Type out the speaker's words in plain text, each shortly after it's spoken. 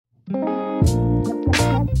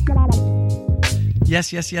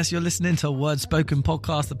Yes, you're listening to a Word Spoken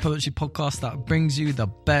podcast, the poetry podcast that brings you the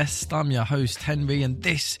best. I'm your host, Henry, and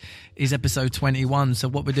this is episode 21. So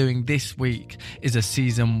what we're doing this week is a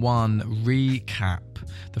season 1 recap.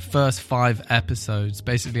 The first 5 episodes.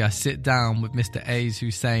 Basically, I sit down with Mr. A's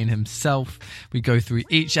Hussein himself. We go through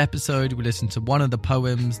each episode. We listen to one of the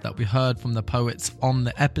poems that we heard from the poets on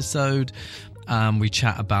the episode. We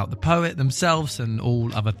chat about the poet themselves and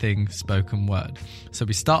all other things spoken word. So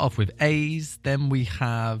we start off with A's, then we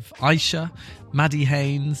have Aisha, Maddie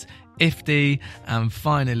Haynes, Ifti, and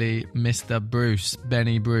finally Mr. Bruce,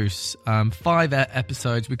 Benny Bruce. 5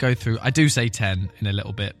 episodes we go through. I do say 10 in a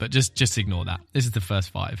little bit, but just ignore that. This is the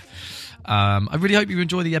first 5. I really hope you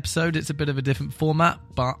enjoy the episode. It's a bit of a different format,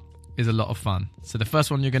 but is a lot of fun. So the first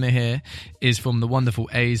one you're going to hear is from the wonderful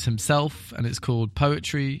A's himself, and it's called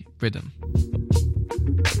Poetry Rhythm.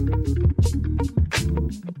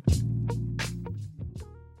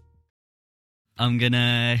 I'm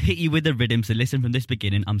gonna hit you with a rhythm, so listen from this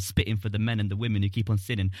beginning. I'm spitting for the men and the women who keep on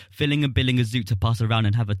sinning, filling and billing a zoot to pass around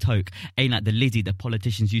and have a toke. Ain't like the Lizzie the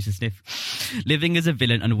politicians used to sniff. Living as a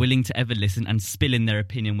villain, unwilling to ever listen and spilling their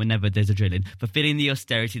opinion whenever there's a drilling. Fulfilling the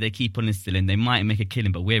austerity they keep on instilling. They might make a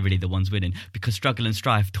killing, but we're really the ones winning. Because struggle and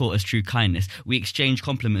strife taught us true kindness. We exchange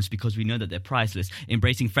compliments because we know that they're priceless.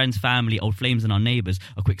 Embracing friends, family, old flames and our neighbours.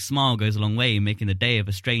 A quick smile goes a long way in making the day of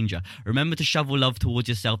a stranger. Remember to shovel love towards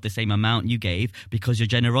yourself the same amount you gave. Because your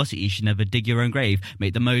generosity should never dig your own grave.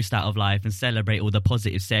 Make the most out of life and celebrate all the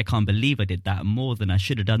positives. Say I can't believe I did that more than I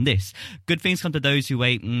should have done this. Good things come to those who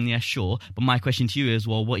wait, yeah sure. But my question to you is,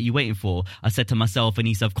 well, what are you waiting for? I said to myself, I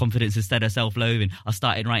need self-confidence instead of self-loathing. I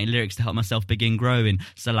started writing lyrics to help myself begin growing.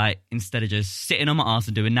 So like, instead of just sitting on my ass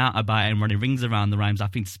and doing that about it and running rings around the rhymes I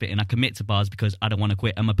think to spit, and I commit to bars because I don't want to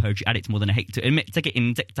quit. I'm a poetry addict more than I hate to admit. Take it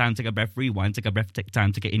in, take time, take a breath, rewind, take a breath, take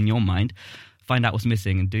time to get in your mind. Find out what's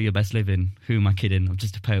missing and do your best living. Who am I kidding? I'm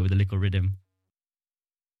just a poet with a little rhythm.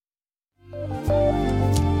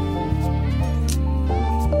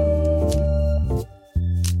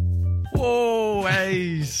 Whoa,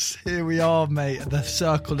 Ace. Here we are, mate. The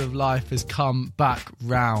circle of life has come back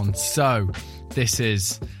round. So, this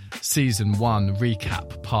is season 1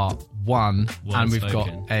 recap part 1, and we've got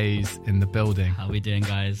A's in the building. How we doing,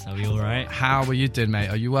 guys? Are we all right? How are you doing, mate?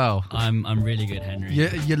 Are you well? I'm really good, Henry.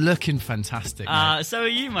 You're looking fantastic, mate. So are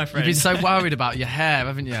you, my friend. You've been so worried about your hair,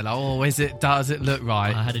 haven't you? Like, oh, does it look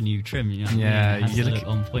right? I had a new trim, you know. Yeah, you look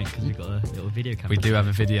on point because we've got a little video camera. We do have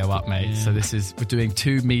a video up, mate. Yeah. So we're doing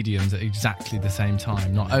 2 mediums at exactly the same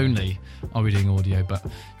time. Not only are we doing audio, but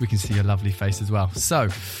we can see your lovely face as well. So,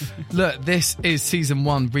 look, this is season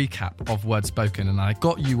 1 recap of Word Spoken, and I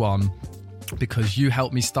got you on because you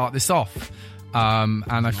helped me start this off. And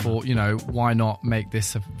I thought, why not make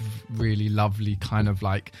this a really lovely kind of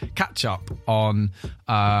like catch up on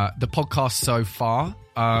the podcast so far,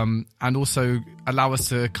 and also allow us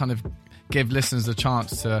to kind of give listeners a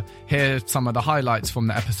chance to hear some of the highlights from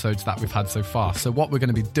the episodes that we've had so far. So what we're going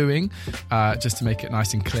to be doing, just to make it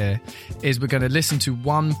nice and clear, is we're going to listen to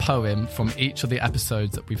 1 poem from each of the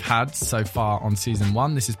episodes that we've had so far on season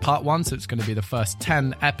 1. This is part 1, so it's going to be the first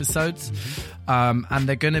 10 episodes. And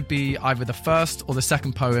they're going to be either the first or the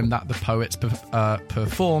second poem that the poets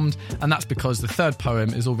performed, and that's because the third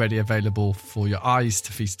poem is already available for your eyes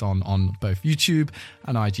to feast on both YouTube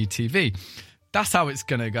and IGTV. That's how it's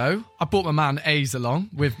going to go. I brought my man A's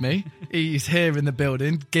along with me. He's here in the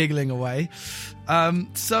building, giggling away.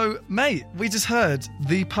 So, mate, we just heard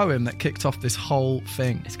the poem that kicked off this whole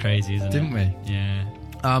thing. It's crazy, isn't it? Didn't we? Yeah.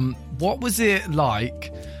 What was it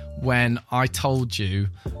like when I told you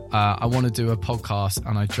I want to do a podcast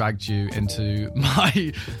and I dragged you into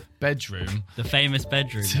my bedroom, the famous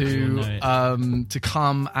bedroom, to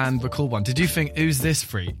come and record one? Did you think, who's this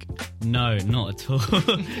freak? No, not at all.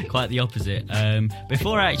 Quite the opposite.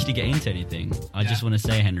 Before I actually get into anything, I just want to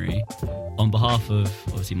say, Henry, on behalf of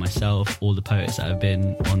obviously myself, all the poets that have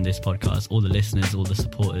been on this podcast, all the listeners, all the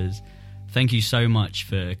supporters, thank you so much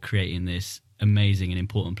for creating this amazing and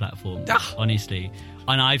important platform. Honestly.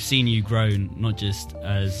 And I've seen you grown, not just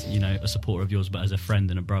as, a supporter of yours, but as a friend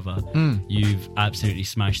and a brother. You've absolutely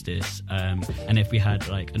smashed this. And if we had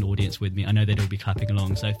like an audience with me, I know they'd all be clapping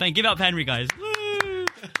along. So give it up, Henry, guys. Woo!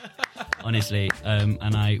 Honestly,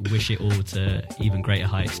 and I wish it all to even greater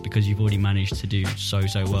heights, because you've already managed to do so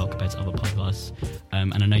well compared to other podcasts.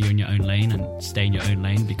 And I know you're in your own lane, and stay in your own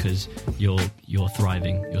lane because you're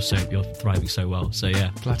thriving. You're thriving so well. So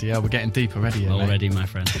yeah. Bloody hell, we're getting deep already. Already, my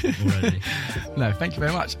friend. Already. No, thank you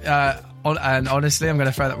very much. And honestly, I'm going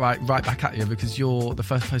to throw that right back at you because you're the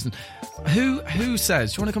first person who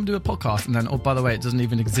says, do you want to come do a podcast? And then, oh, by the way, it doesn't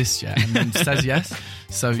even exist yet. And then says yes.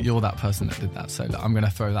 So you're that person that did that. So look, I'm going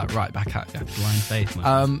to throw that right back at you. Blind faith,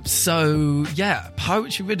 man. So yeah,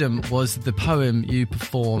 Poetry Rhythm was the poem you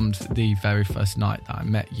performed the very first night that I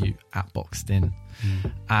met you at Boxed In.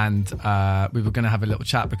 And we were going to have a little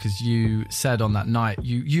chat because you said on that night,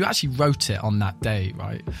 you actually wrote it on that day,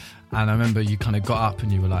 right? And I remember you kind of got up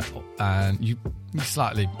and you were like, and you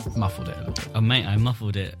slightly muffled it a little bit. Oh, mate, I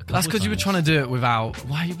muffled it. That's because you were trying to do it without.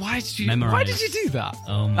 Why did you do that?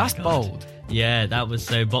 Oh my That's God. bold. Yeah, that was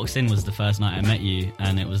so. Boxed In was the first night I met you,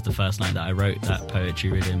 and it was the first night that I wrote that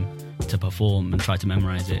Poetry Rhythm to perform and try to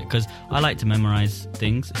memorize it, because I like to memorize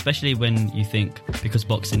things, especially when you think, because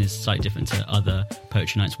Boxed In is slightly different to other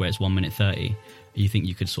poetry nights where it's 1 minute 30. You think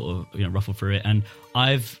you could sort of ruffle through it, and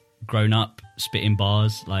I've grown up spitting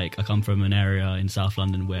bars. Like, I come from an area in South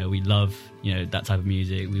London where we love that type of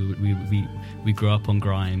music. We grew up on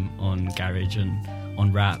grime, on garage, and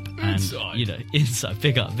on rap, and inside,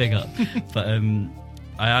 big up. But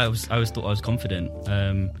I always thought I was confident,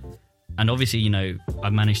 and obviously I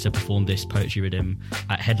managed to perform this Poetry Rhythm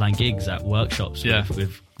at headline gigs, at workshops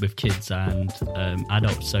with kids and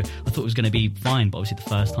adults. So I thought it was going to be fine, but obviously the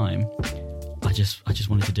first time I just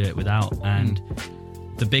wanted to do it without. And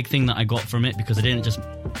the big thing that I got from it, because I didn't just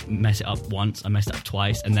mess it up once, I messed it up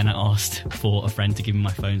twice, and then I asked for a friend to give me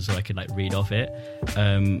my phone so I could read off it.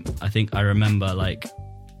 I think I remember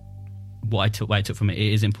what I took from it.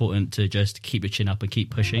 It is important to just keep your chin up and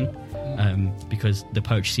keep pushing, because the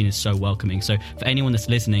poetry scene is so welcoming. So for anyone that's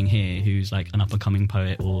listening here who's like an up and coming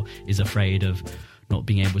poet or is afraid of not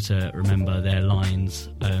being able to remember their lines,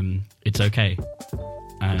 it's okay.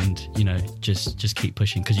 And just keep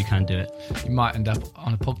pushing, because you can do it. You might end up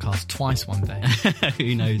on a podcast twice one day.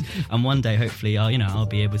 Who knows? And one day, hopefully, I'll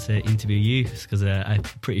be able to interview you, because I'm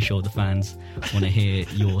pretty sure the fans want to hear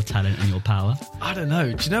your talent and your power. I don't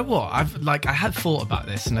know. Do you know what? I had thought about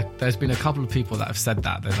this, and there's been a couple of people that have said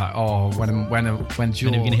that. They're like, "Oh, when's your when are we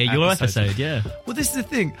going to hear your episode?" Yeah. Well, this is the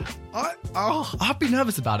thing. I've been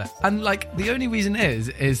nervous about it, and the only reason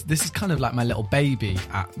is this is kind of like my little baby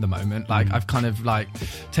at the moment. I've kind of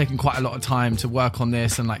taken quite a lot of time to work on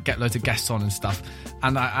this and get loads of guests on and stuff,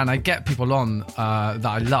 and I get people on that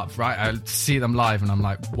I love, right? I see them live and I'm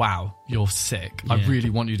like, wow, you're sick. I really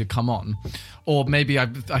want you to come on. Or maybe I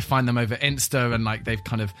find them over Insta and they've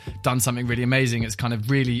kind of done something really amazing. It's kind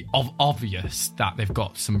of really obvious that they've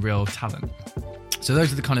got some real talent. So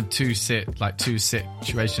those are the kind of two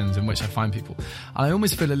situations in which I find people. And I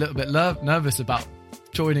almost feel a little bit nervous about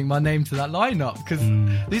joining my name to that lineup, because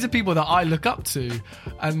these are people that I look up to,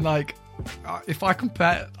 and if I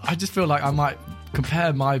compare, I just feel like I might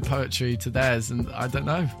compare my poetry to theirs, and I don't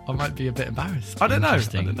know, I might be a bit embarrassed. I don't know.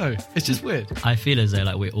 It's just weird. I feel as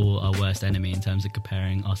though we're all our worst enemy in terms of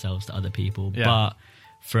comparing ourselves to other people, but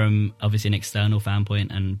from obviously an external fan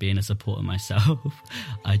point and being a supporter myself,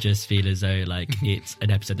 I just feel as though it's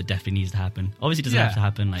an episode that definitely needs to happen. Obviously it doesn't have to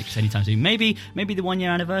happen just anytime soon. Maybe the 1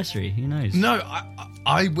 year anniversary, who knows? No,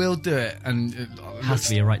 I will do it, and it has to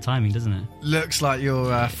be a right timing, doesn't it? Looks like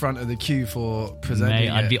you're front of the queue for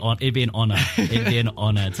presenting. Mate, it'd be an honour. It'd be an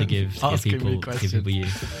honour to give people you.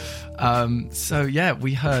 So yeah,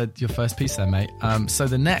 we heard your first piece there, mate. So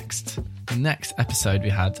the next episode we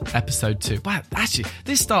had, episode 2. Wow, actually,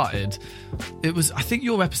 this started. I think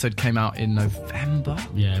your episode came out in November.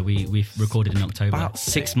 Yeah, we recorded in October. About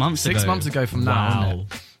 6 months ago. 6 months ago from now. Wow.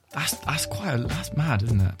 That's mad,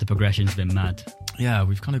 isn't it? The progression's been mad. Yeah,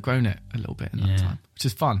 we've kind of grown it a little bit in that time, which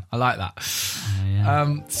is fun. I like that.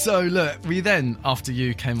 So look, we then, after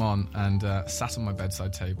you came on and sat on my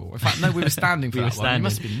bedside table. In fact, no, we were standing for that one. You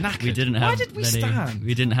must have been knackered. Why did we stand?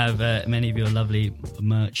 We didn't have many of your lovely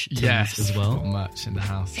merch tins as well. Got merch in the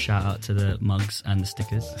house. Shout out to the mugs and the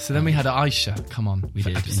stickers. So then we had Aisha come on for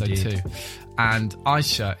episode 2. And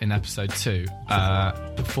Aisha in episode 2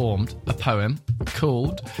 performed a poem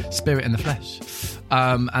called Spirit in the Flesh.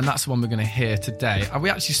 And that's the one we're going to hear today. We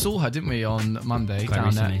actually saw her, didn't we, on Monday down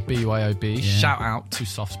recently at BYOB. Yeah. Shout out to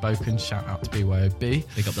Soft Spoken. Shout out to BYOB.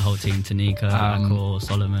 Pick up the whole team, Tanika, Akor,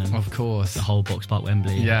 Solomon. Of course. The whole Box Park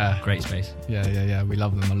Wembley. Yeah. Great space. Yeah. We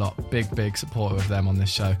love them a lot. Big supporter of them on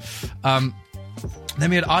this show. Then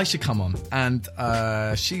we had Aisha come on, and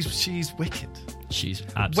she's wicked. She's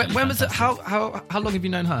absolutely When was it? How long have you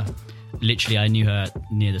known her? Literally, I knew her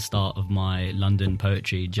near the start of my London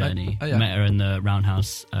poetry journey. I met her in the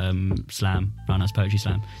Roundhouse Roundhouse Poetry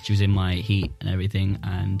Slam. She was in my heat and everything,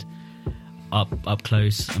 and up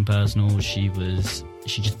close and personal, she was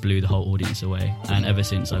she just blew the whole audience away. And ever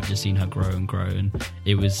since, I've just seen her grow and grow, and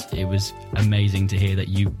it was amazing to hear that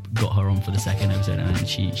you got her on for the second episode, and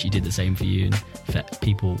she did the same for you and for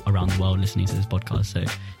people around the world listening to this podcast. So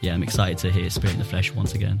yeah, I'm excited to hear Spirit in the Flesh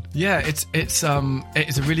once again. Yeah, it's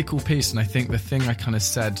a really cool piece, and I think the thing I kind of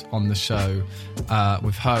said on the show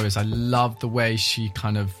with her is I love the way she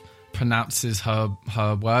kind of pronounces her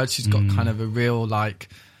words. She's got kind of a real, like,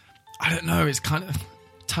 I don't know, it's kind of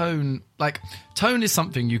tone. Like, tone is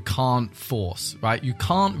something you can't force, right? You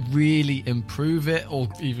can't really improve it or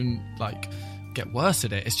even like get worse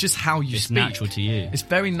at it. It's just how you speak. It's natural to you. It's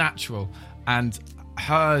very natural, and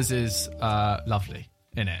hers is lovely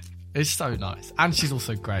in it. It's so nice, and she's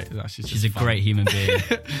also great. She's a great human being.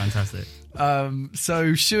 Fantastic.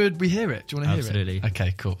 So should we hear it? Do you want to hear it? Absolutely.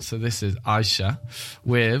 Okay, cool. So this is Aisha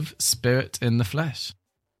with Spirit in the Flesh.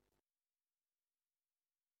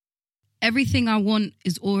 Everything I want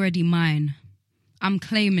is already mine. I'm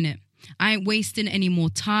claiming it. I ain't wasting any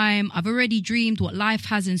more time. I've already dreamed what life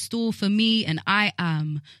has in store for me, and I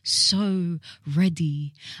am so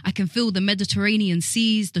ready. I can feel the Mediterranean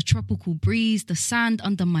seas, the tropical breeze, the sand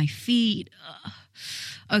under my feet.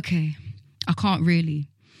 Okay, I can't really.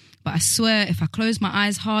 But I swear if I close my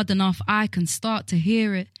eyes hard enough, I can start to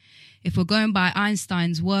hear it. If we're going by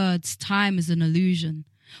Einstein's words, time is an illusion.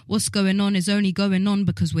 What's going on is only going on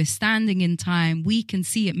because we're standing in time. We can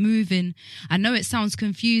see it moving. I know it sounds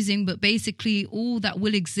confusing, but basically all that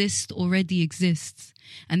will exist already exists.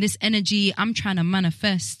 And this energy I'm trying to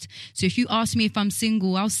manifest. So if you ask me if I'm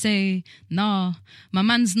single, I'll say, nah, my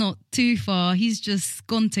man's not too far. He's just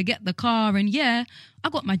gone to get the car. And yeah, I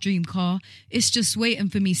got my dream car. It's just waiting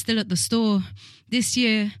for me still at the store. This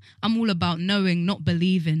year, I'm all about knowing, not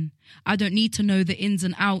believing. I don't need to know the ins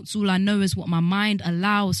and outs. All I know is what my mind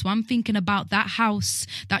allows. So I'm thinking about that house,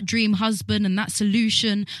 that dream husband and that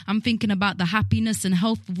solution. I'm thinking about the happiness and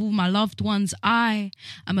health of all my loved ones. I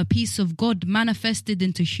am a piece of God manifested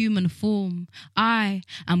into human form. I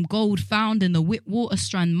am gold found in the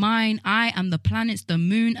Witwatersrand mine. I am the planets, the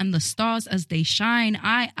moon and the stars as they shine.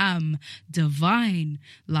 I am divine.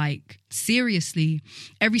 Like, seriously,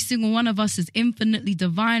 every single one of us is infinitely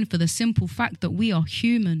divine for the simple fact that we are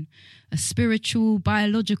human. A spiritual,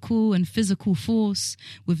 biological and physical force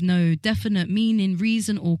with no definite meaning,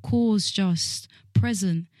 reason or cause, just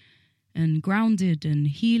present and grounded and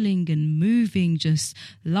healing and moving, just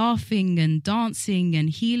laughing and dancing and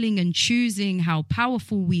healing and choosing how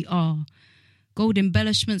powerful we are. Gold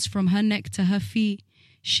embellishments from her neck to her feet,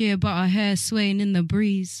 sheer butter hair swaying in the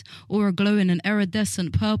breeze, aura glowing an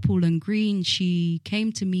iridescent purple and green. She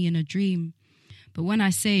came to me in a dream. But when I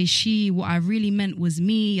say she, what I really meant was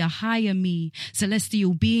me, a higher me,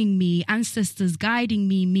 celestial being me, ancestors guiding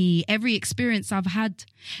me, every experience I've had,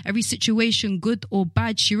 every situation, good or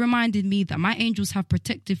bad. She reminded me that my angels have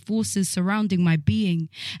protective forces surrounding my being,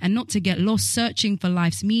 and not to get lost searching for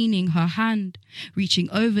life's meaning. Her hand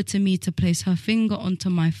reaching over to me to place her finger onto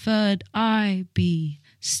my third eye. Be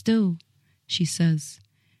still, she says.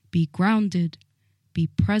 Be grounded. Be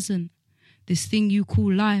present. This thing you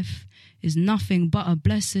call life is nothing but a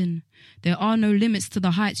blessing. There are no limits to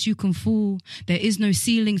the heights you can fall. There is no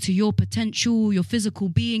ceiling to your potential. Your physical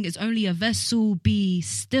being is only a vessel. Be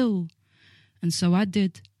still. And so I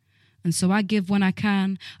did. And so I give when I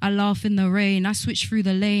can. I laugh in the rain. I switch through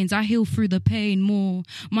the lanes. I heal through the pain. More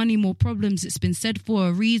money, more problems. It's been said for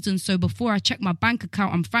a reason. So before I check my bank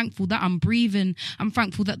account, I'm thankful that I'm breathing. I'm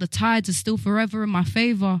thankful that the tides are still forever in my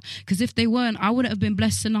favor. Because if they weren't, I wouldn't have been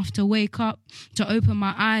blessed enough to wake up, to open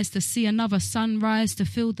my eyes, to see another sunrise, to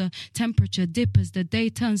feel the temperature dip as the day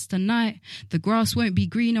turns to night. The grass won't be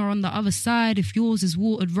greener on the other side if yours is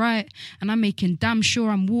watered right. And I'm making damn sure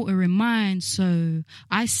I'm watering mine. So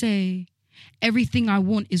I say, everything I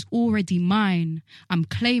want is already mine. I'm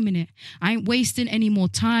claiming it. I ain't wasting any more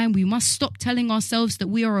time. We must stop telling ourselves that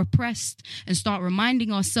we are oppressed and start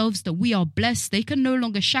reminding ourselves that we are blessed. They can no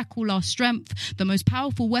longer shackle our strength. The most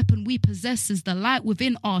powerful weapon we possess is the light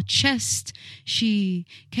within our chest. She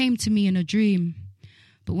came to me in a dream.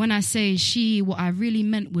 But when I say she, what I really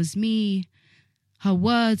meant was me. Her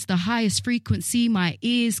words, the highest frequency my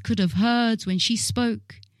ears could have heard when she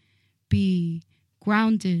spoke. Be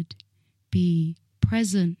grounded. Be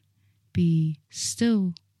present, be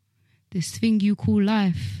still. This thing you call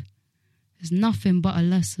life is nothing but a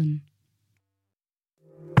lesson.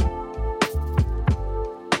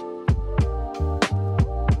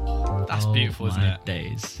 That's beautiful, isn't it?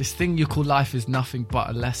 Days. This thing you call life is nothing but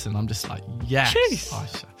a lesson. I'm just like, yes,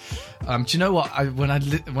 Aisha. Do you know what? When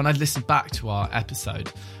I listened back to our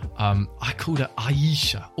episode, I called her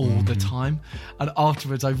Aisha all the time, and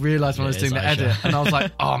afterwards I realised when I was doing the edit, and I was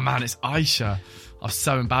like, oh man, it's Aisha. I was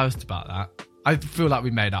so embarrassed about that. I feel like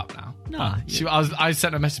we made up now. No, I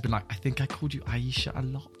sent her a message being like, I think I called you Aisha a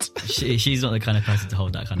lot. she's not the kind of person to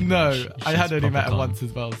hold that kind of grudge. I had only met her calm. once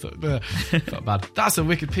as well, so not bad. That's a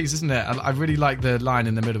wicked piece, isn't it? I really like the line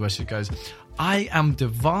in the middle where she goes, I am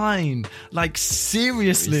divine. Like,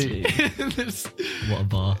 seriously. What a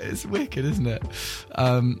bar. It's wicked, isn't it?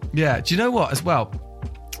 Yeah, do you know what, as well?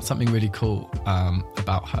 Something really cool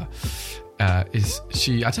about her is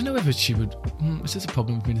she, I don't know whether she would, is this a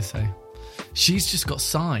problem for me to say? She's just got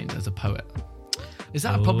signed as a poet. Is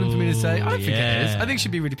that a problem for me to say? I don't think it is. I think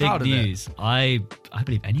she'd be really proud Big of news. I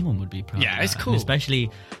believe anyone would be proud. Yeah, of it's that. cool. And especially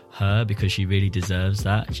her, because she really deserves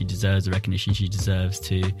that. She deserves the recognition. She deserves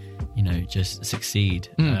to, just succeed.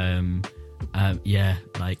 Yeah,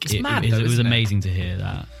 like It's mad, though, it was isn't it? amazing to hear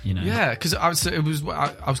that. Yeah, because I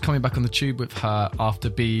was coming back on the tube with her after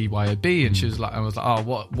BYOB, and she was like, I was like,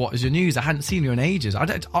 oh, what is your news? I hadn't seen her in ages.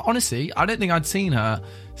 Honestly, I don't think I'd seen her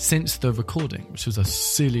since the recording, which was a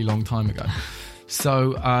silly long time ago.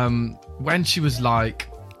 So when she was like,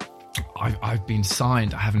 I've been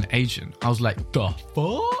signed, I have an agent, I was like, the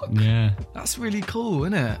fuck? Yeah, that's really cool,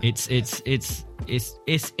 isn't it?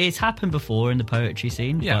 It's happened before in the poetry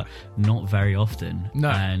scene, but not very often. No.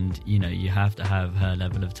 And you have to have her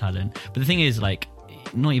level of talent. But the thing is, like,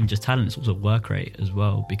 not even just talent, it's also work rate as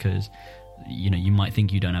well, because you might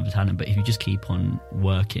think you don't have the talent, but if you just keep on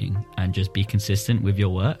working and just be consistent with your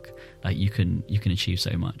work, like, you can achieve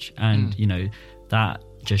so much. And that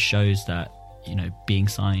just shows that being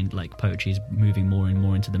signed, like, poetry is moving more and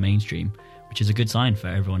more into the mainstream, which is a good sign for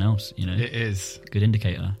everyone else. It is good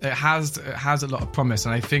indicator. It has a lot of promise,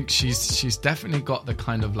 and I think she's definitely got the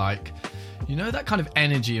kind of, like, that kind of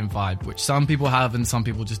energy and vibe which some people have and some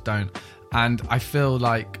people just don't. And I feel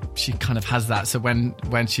like she kind of has that. So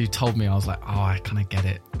when she told me, I was like, oh, I kind of get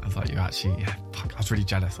it. I was like, you're actually, fuck, I was really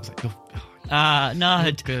jealous. I was like,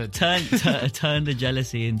 no, good. Turn the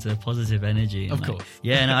jealousy into positive energy. Of course.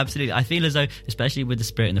 Yeah, no, absolutely. I feel as though, especially with the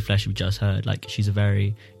Spirit and the Flesh we've just heard, like, she's a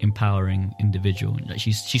very empowering individual. Like,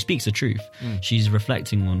 she speaks the truth. She's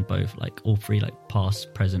reflecting on both, like, all three, like,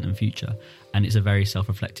 past, present, and future. And it's a very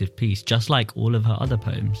self-reflective piece, just like all of her other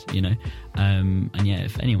poems, And yeah,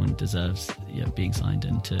 if anyone deserves being signed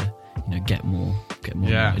and to get more,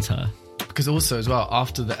 it's her. Because also as well,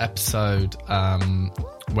 after the episode,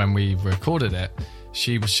 when we recorded it,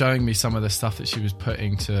 she was showing me some of the stuff that she was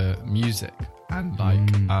putting to music, and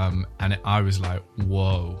I was like,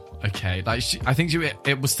 whoa, okay. Like, I think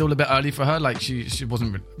it was still a bit early for her. Like, she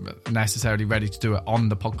wasn't necessarily ready to do it on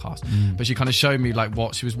the podcast, but she kind of showed me, like,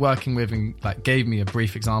 what she was working with and, like, gave me a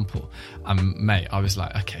brief example. Mate, I was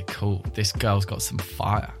like, okay, cool. This girl's got some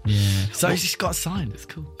fire. Yeah. So she's got signed. It's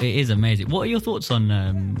cool. It is amazing. What are your thoughts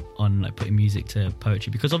on like putting music to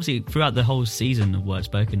poetry? Because obviously throughout the whole season of Word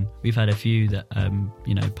Spoken, we've had a few that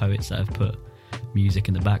poets that have put music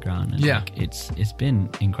in the background, and like, it's been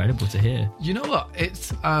incredible to hear. You know what?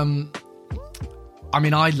 It's I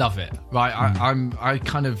mean, I love it, right? I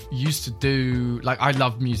kind of used to do, like, I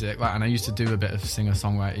love music, right? And I used to do a bit of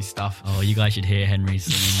singer-songwriter stuff. Oh, you guys should hear Henry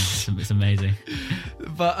singing. It's amazing.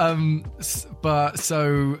 But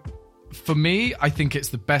so for me, I think it's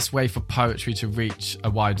the best way for poetry to reach a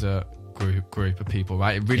wider group of people,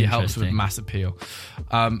 right? It really helps with mass appeal.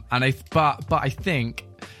 But I think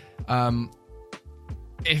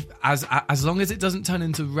if as long as it doesn't turn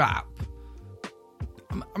into rap.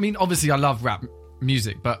 I mean, obviously I love rap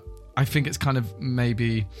music, but I think it's kind of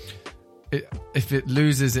maybe if it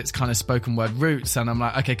loses its kind of spoken word roots, and I'm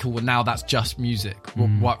like, okay, cool, well, now that's just music,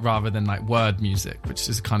 what rather than, like, word music, which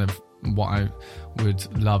is kind of what I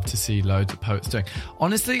would love to see loads of poets doing.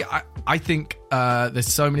 Honestly, I think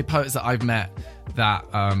there's so many poets that I've met that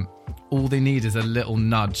all they need is a little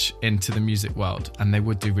nudge into the music world and they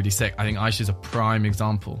would do really sick. I think Aisha's a prime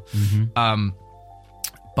example.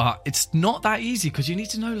 But it's not that easy, because you need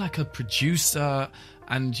to know, like, a producer,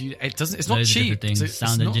 and it's not cheap. Things.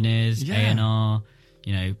 Sound engineers, A&R,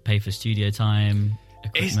 pay for studio time,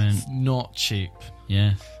 equipment. It's not cheap.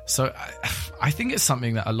 Yeah. So I think it's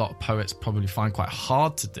something that a lot of poets probably find quite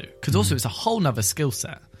hard to do, because also it's a whole nother skill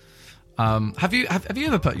set. Have you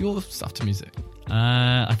ever put your stuff to music?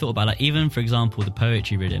 I thought about, like, even for example the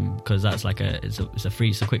poetry rhythm, because that's like it's a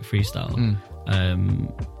quick freestyle.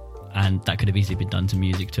 And that could have easily been done to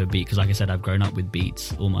music, to a beat, because, like I said, I've grown up with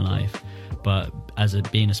beats all my life. But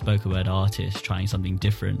being a spoken word artist, trying something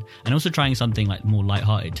different, and also trying something, like, more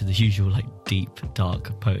lighthearted to the usual, like, deep,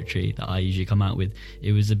 dark poetry that I usually come out with,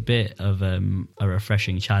 it was a bit of a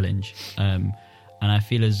refreshing challenge. And I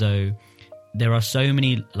feel as though there are so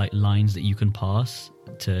many, like, lines that you can pass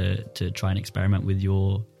to try and experiment with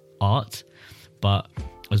your art, but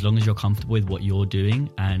as long as you're comfortable with what you're doing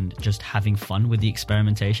and just having fun with the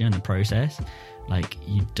experimentation and the process, like,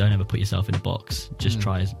 you don't ever put yourself in a box. Just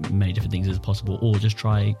try as many different things as possible, or just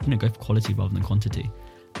try, go for quality rather than quantity.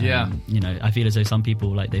 I feel as though some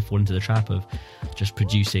people, like, they fall into the trap of just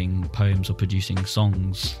producing poems or producing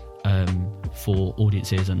songs for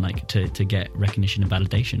audiences and, like, to get recognition and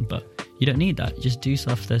validation. But you don't need that. Just do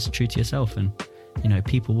stuff that's true to yourself, and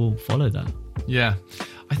people will follow that. Yeah,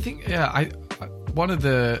 I think one of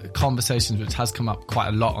the conversations which has come up quite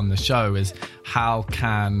a lot on the show is how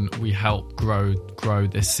can we help grow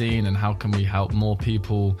this scene, and how can we help more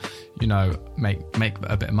people make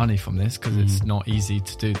a bit of money from this, because it's not easy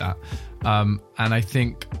to do that. And I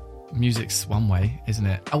think music's one way, isn't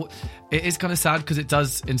it? It is kind of sad because it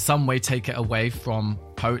does in some way take it away from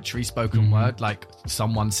poetry, spoken word, like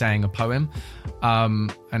someone saying a poem,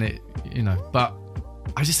 and it but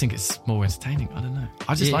I just think it's more entertaining. I don't know,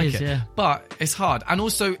 I just like it. Yeah. But it's hard, and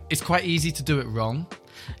also it's quite easy to do it wrong.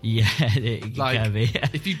 Yeah, it can be.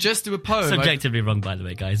 If you just do a poem, subjectively wrong, by the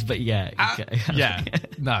way, guys, but yeah,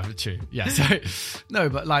 no, true, yeah. So no,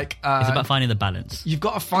 but like it's about finding the balance. You've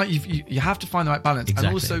got to find you have to find the right balance, exactly.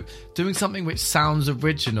 And also doing something which sounds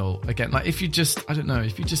original. Again, like if you just find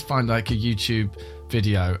like a YouTube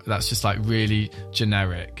video that's just like really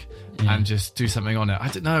generic. Yeah. And just do something on it. I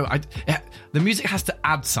don't know. The music has to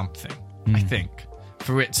add something, I think,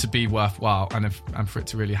 for it to be worthwhile and for it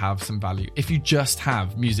to really have some value. If you just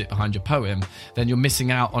have music behind your poem, then you're missing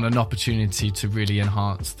out on an opportunity to really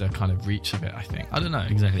enhance the kind of reach of it, I think. I don't know.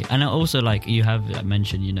 Exactly. And also, like you have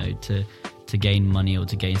mentioned, to gain money or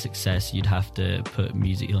to gain success, you'd have to put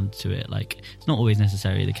music onto it. Like, it's not always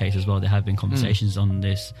necessarily the case as well. There have been conversations on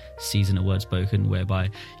this season of Word Spoken whereby,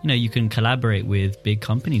 you can collaborate with big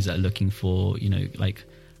companies that are looking for, like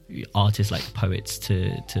artists like poets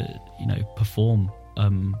to perform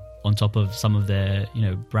on top of some of their,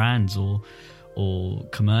 brands or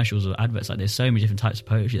commercials or adverts. Like, there's so many different types of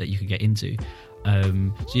poetry that you can get into.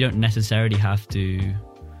 So you don't necessarily have to,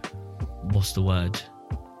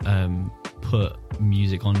 put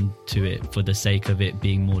music onto it for the sake of it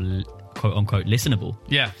being more quote unquote listenable.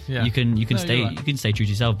 Yeah. You can stay true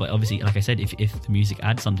to yourself, but obviously, like I said, if the music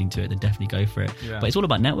adds something to it, then definitely go for it. But it's all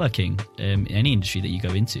about networking. In any industry that you go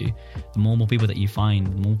into, the more people that you find,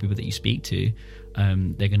 the more people that you speak to,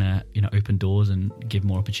 they're gonna open doors and give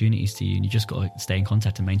more opportunities to you, and you just got to stay in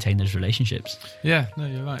contact and maintain those relationships. Yeah, no,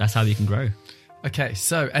 you're right. That's how you can grow. Okay,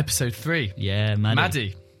 so episode 3. Yeah,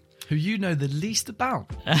 Maddie. Who you know the least about.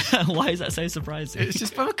 Why is that so surprising? It's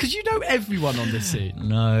just because you know everyone on this scene.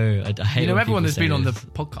 No, I hate everyone that's been on the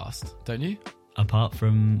podcast, don't you? Apart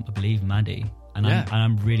from, I believe, Maddie. And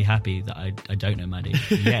I'm really happy that I don't know Maddie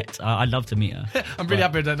yet. I'd love to meet her. I'm really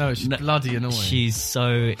happy I don't know her. She's bloody annoying. She's so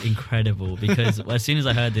incredible because as soon as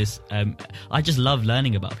I heard this, I just love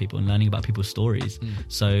learning about people and learning about people's stories.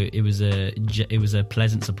 So it was a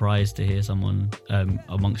pleasant surprise to hear someone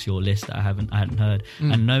amongst your list that I hadn't heard,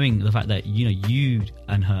 and knowing the fact that you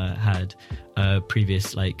and her had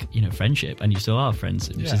previous friendship and you still are friends.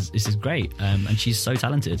 This is great, and she's so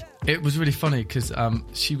talented. It was really funny because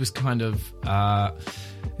she was kind of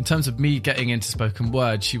in terms of me getting into spoken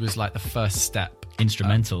word, she was like the first step.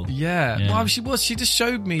 Instrumental. Well, she just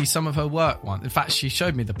showed me some of her work once. In fact, she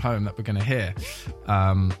showed me the poem that we're going to hear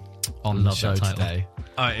on the show today.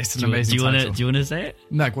 Oh, it's an amazing title. Do you want to say it?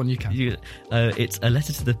 No, go on, you can. It's a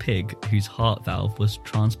letter to the pig whose heart valve was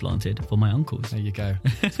transplanted for my uncles. There you go.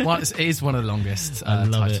 It is one of the longest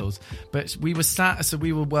titles. But we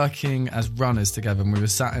were working as runners together, and we were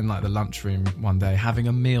sat in like the lunchroom one day having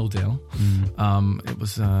a meal deal. It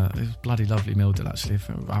was a bloody lovely meal deal, actually.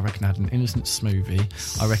 I reckon I had an innocent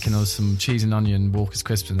smoothie. I reckon there was some cheese and onion Walker's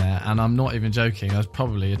crisps in there, and I'm not even joking. There was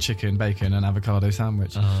probably a chicken, bacon and avocado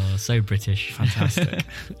sandwich. Oh, so British. Fantastic.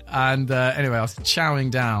 And anyway, I was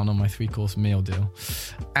chowing down on my 3-course meal deal,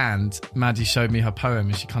 and Maddie showed me her poem,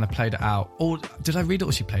 and she kind of played it out. Or did I read it,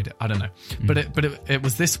 or she played it? I don't know. But it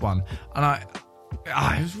was this one, and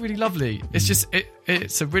it was really lovely. It's just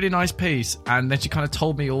it's a really nice piece, and then she kind of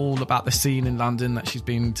told me all about the scene in London that she's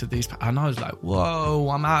been to these, and I was like, whoa,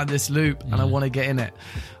 I'm out of this loop, and I want to get in it.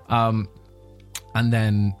 And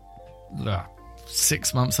then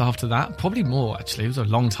 6 months after that, probably more actually, it was a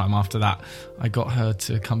long time after that, I got her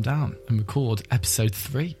to come down and record episode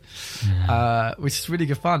 3, which is really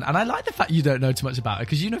good fun. And I like the fact you don't know too much about her,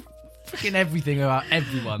 because you know freaking everything about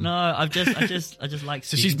everyone. No, I just like.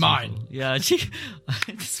 So she's mine. Yeah,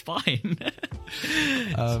 it's fine.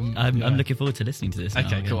 I'm looking forward to listening to this.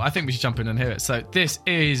 Okay, cool. I think we should jump in and hear it. So this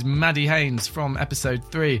is Maddie Haynes from episode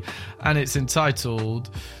 3, and it's entitled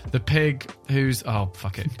 "The Pig Whose..." Oh,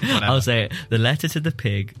 fuck it. Whatever. I'll say it. The letter to the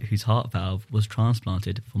pig whose heart valve was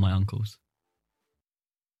transplanted for my uncles.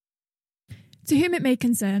 To whom it may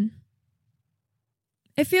concern.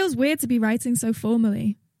 It feels weird to be writing so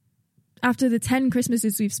formally. After the 10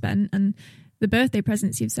 Christmases we've spent and the birthday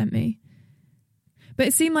presents you've sent me. But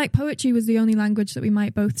it seemed like poetry was the only language that we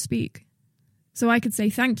might both speak. So I could say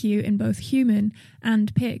thank you in both human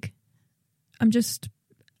and pig. I'm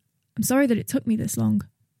sorry that it took me this long.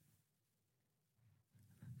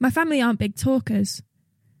 My family aren't big talkers.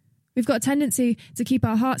 We've got a tendency to keep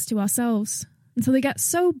our hearts to ourselves until they get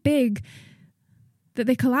so big that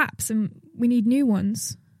they collapse and we need new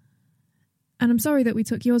ones. And I'm sorry that we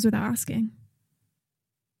took yours without asking.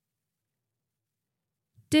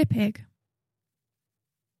 Dear Pig,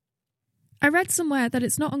 I read somewhere that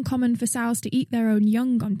it's not uncommon for sows to eat their own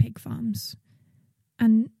young on pig farms.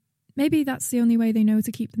 And maybe that's the only way they know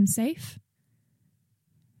to keep them safe.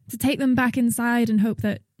 To take them back inside and hope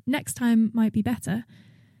that next time might be better.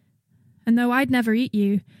 And though I'd never eat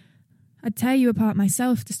you, I'd tear you apart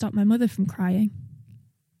myself to stop my mother from crying.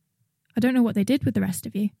 I don't know what they did with the rest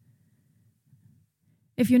of you.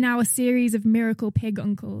 If you're now a series of miracle pig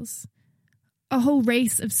uncles, a whole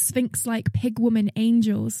race of sphinx-like pig woman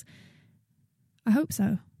angels, I hope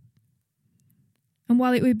so. And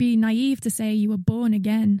while it would be naive to say you were born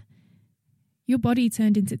again, your body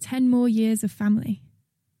turned into 10 more years of family.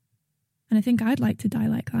 And I think I'd like to die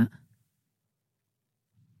like that.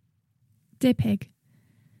 Dear Pig,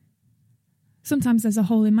 sometimes there's a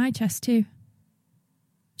hole in my chest too.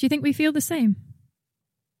 Do you think we feel the same?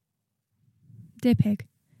 Dear Pig,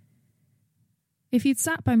 if you'd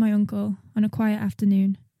sat by my uncle on a quiet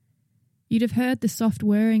afternoon, you'd have heard the soft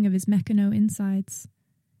whirring of his mechano insides.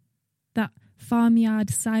 That farmyard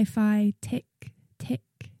sci-fi tick, tick,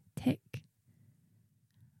 tick.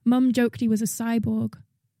 Mum joked he was a cyborg,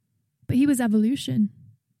 but he was evolution.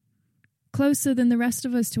 Closer than the rest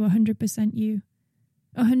of us to 100% you.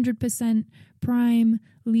 100% prime,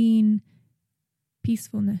 lean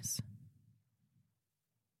peacefulness.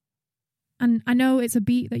 And I know it's a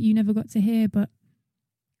beat that you never got to hear, but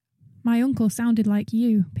my uncle sounded like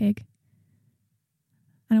you, Pig.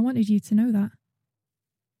 And I wanted you to know that.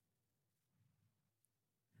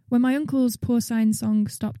 When my uncle's porcine song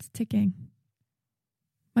stopped ticking,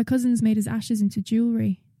 my cousins made his ashes into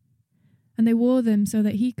jewellery, and they wore them so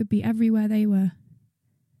that he could be everywhere they were.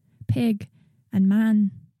 Pig and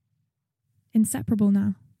man. Inseparable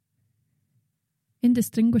now.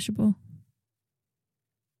 Indistinguishable.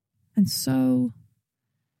 And so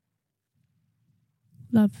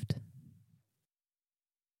loved.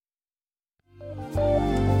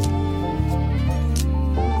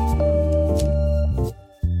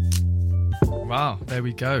 Wow, there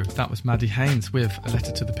we go. That was Maddie Haynes with A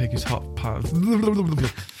Letter to the Pig Whose Heart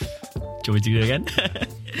Do you want me to do it again?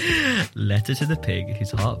 Letter to the pig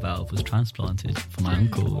whose heart valve was transplanted for my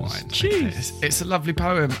uncles. Jeez. It's a lovely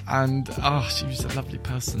poem, and she was a lovely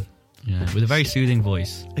person. Yeah, with a very soothing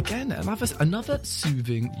voice. Again, another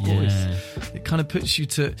soothing voice. It kind of puts you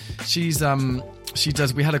to. She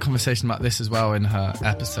does. We had a conversation about this as well in her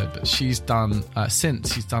episode, but she's done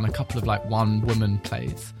she's done a couple of like one-woman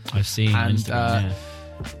plays. I've seen, and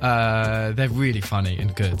they're really funny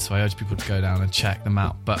and good. So I urge people to go down and check them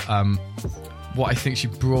out. But what I think she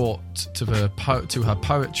brought to her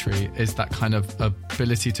poetry is that kind of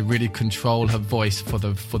ability to really control her voice for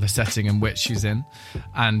the setting in which she's in,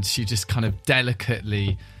 and she just kind of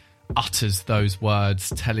delicately utters those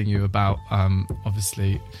words, telling you about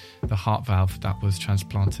obviously the heart valve that was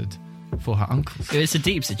transplanted for her uncles. It's a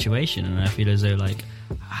deep situation, and I feel as though like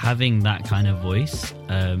having that kind of voice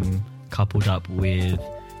coupled up with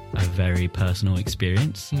a very personal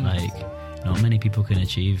experience, like not many people can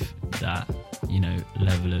achieve that,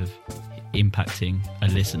 level of impacting a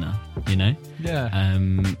listener, Yeah.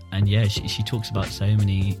 And yeah, she talks about so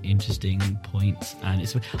many interesting points, and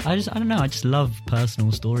I don't know, I just love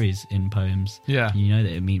personal stories in poems. Yeah. That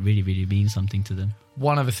it really, really means something to them.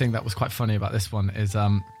 One other thing that was quite funny about this one is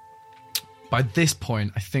by this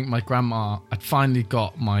point, I think I'd finally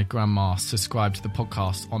got my grandma subscribed to the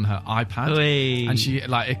podcast on her iPad. Oy. And she,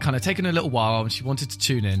 it kind of taken a little while, and she wanted to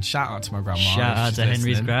tune in. Shout out to my grandma. Shout out to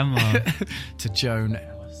Henry's grandma. To Joan.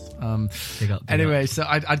 Big up. Anyway, so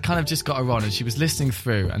I'd kind of just got her on, and she was listening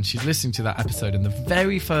through, and she's listening to that episode, and the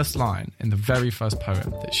very first line in the very first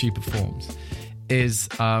poem that she performs is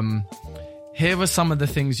here are some of the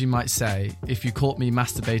things you might say if you caught me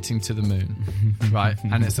masturbating to the moon, right?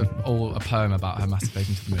 And it's all a poem about her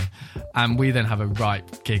masturbating to the moon. And we then have a right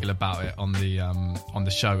giggle about it on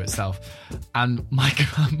the show itself. And my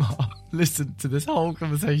grandma listened to this whole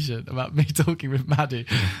conversation about me talking with Maddie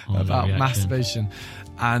about masturbation.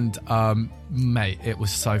 And mate, it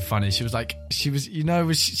was so funny. She was like, she was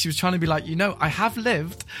trying to be like, I have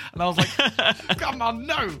lived. And I was like, Grandma,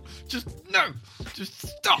 just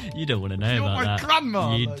stop. You don't want to know You're about my that.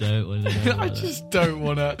 grandma. You don't want to know about I just don't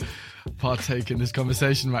want to partake in this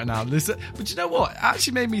conversation right now. Listen, but you know what? It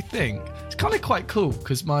actually made me think it's kind of quite cool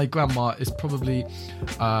because my grandma is probably,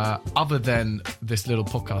 other than this little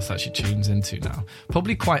podcast that she tunes into now,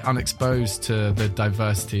 probably quite unexposed to the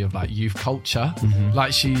diversity of like youth culture. Mm-hmm.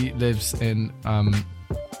 Like she lives in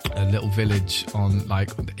a little village on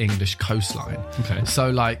like the English coastline. Okay. So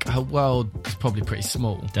like her world is probably pretty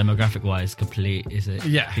small. Demographic wise, complete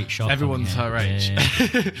shock. Everyone's her age.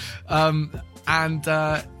 Yeah.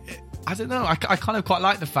 I don't know. I kind of quite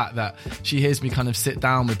like the fact that she hears me kind of sit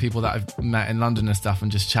down with people that I've met in London and stuff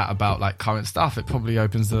and just chat about like current stuff. It probably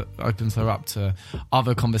opens her up to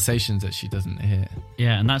other conversations that she doesn't hear.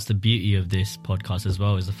 Yeah, and that's the beauty of this podcast as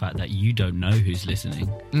well, is the fact that you don't know who's listening.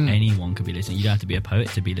 Anyone could be listening. You don't have to be a poet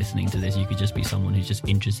to be listening to this. You could just be someone who's just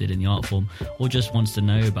interested in the art form or just wants to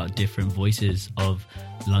know about different voices of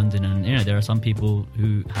London. And there are some people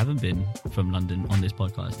who haven't been from London on this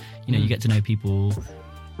podcast. You get to know people,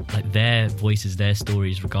 like their voices, their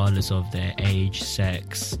stories, regardless of their age,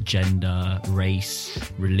 sex, gender,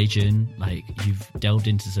 race, religion. Like you've delved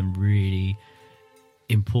into some really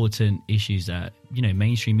important issues that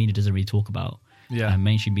mainstream media doesn't really talk about. Yeah. And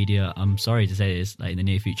mainstream media, I'm sorry to say this, like in the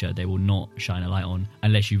near future, they will not shine a light on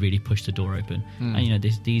unless you really push the door open. And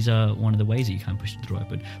these are one of the ways that you can push the door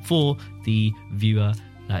open for the viewer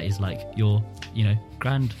that is like your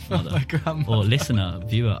grandmother or listener,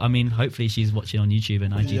 viewer. I mean, hopefully she's watching on YouTube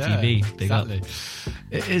and IGTV. Yeah, exactly.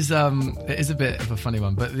 It is a bit of a funny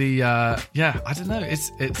one, but I don't know.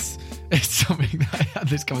 It's something that I had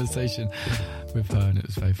this conversation with her and it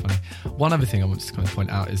was very funny. One other thing I want to kind of point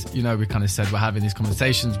out is, we kind of said we're having these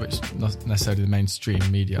conversations, which not necessarily the mainstream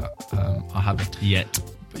media are having yet.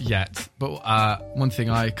 But one thing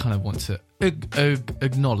I kind of want to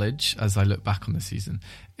acknowledge as I look back on the season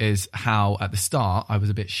is how at the start I was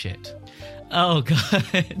a bit shit. Oh God!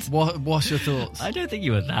 What's your thoughts? I don't think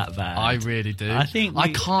you were that bad. I really do. I think I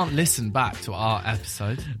can't listen back to our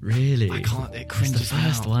episode. Really? I can't. It cringes. It's the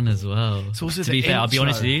first one as well. It's also to be fair, I'll be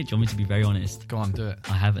honest with you. Do you want me to be very honest? Go on, do it.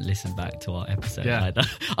 I haven't listened back to our episode either,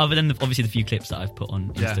 other than obviously the few clips that I've put on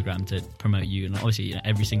Instagram to promote you, and obviously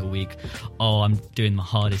every single week. I'm doing my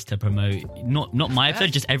hardest to promote not my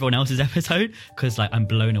episode, just everyone else's episode, because like I'm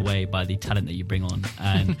blown away by the talent that you bring on,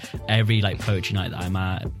 and every like poetry night that I'm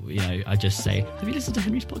at, I just say, have you listened to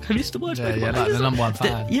Henry's podcast? Have you listened to Words? Yeah, like the number one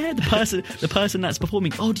fan. The person that's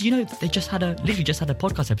performing. Oh, do you know they literally just had a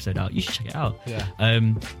podcast episode out? You should check it out. Yeah.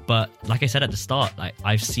 But like I said at the start, like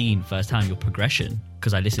I've seen firsthand your progression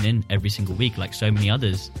because I listen in every single week, like so many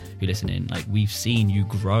others who listen in. Like we've seen you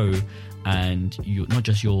grow, and you not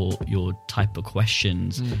just your type of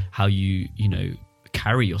questions, how you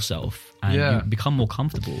carry yourself and you become more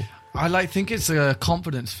comfortable. I think it's a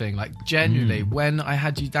confidence thing. Like genuinely, when I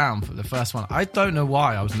had you down for the first one, I don't know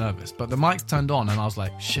why I was nervous, but the mic turned on and I was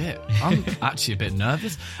like, shit, I'm actually a bit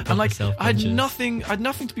nervous. And like I had nothing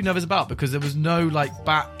to be nervous about because there was no like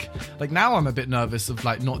back. Like now I'm a bit nervous of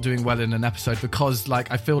like not doing well in an episode because like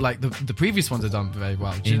I feel like the previous ones have done very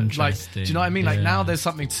well. Do you know what I mean? Like now there's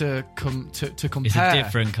something to compare. It's a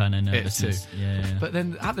different kind of nervousness. Yeah. But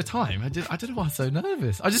then at the time I don't know why I'm so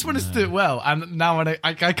nervous. I just wanted to do it well, and now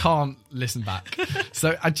I can't listen back.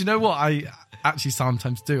 So do you know what I actually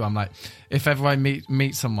sometimes do? I'm like, if ever I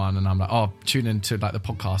meet someone and I'm like, tune into like the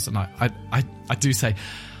podcast, and I do say,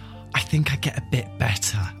 I think I get a bit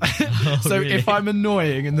better. So really? If I'm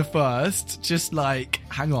annoying in the first, just like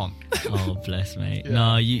hang on. Oh bless mate. Yeah.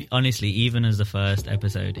 No, you honestly, even as the first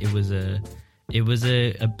episode, it was a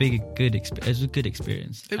good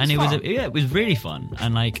experience. It was really fun,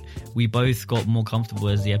 and like we both got more comfortable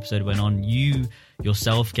as the episode went on. You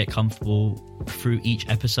yourself get comfortable through each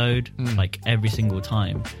episode, like every single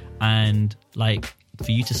time, and like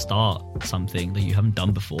for you to start something that you haven't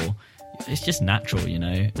done before, it's just natural,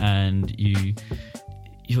 and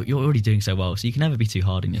you're already doing so well, so you can never be too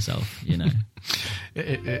hard on yourself,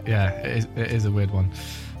 It is a weird one.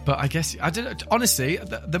 But I guess honestly,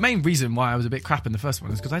 the main reason why I was a bit crap in the first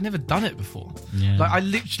one is because I'd never done it before. Yeah. Like I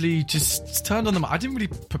literally just turned on them. I didn't really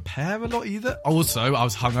prepare a lot either. Also, I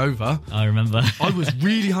was hungover. I remember. I was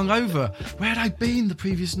really hungover. Where had I been the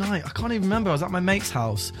previous night? I can't even remember. I was at my mate's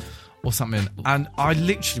house or something. And I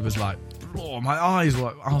literally was like, oh, my eyes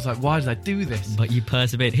were, I was like, why did I do this? But you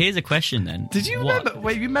persevered. Here's a question then. Did you remember?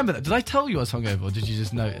 Wait, you remember that? Did I tell you I was hungover, or did you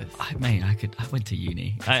just notice? Mate, I went to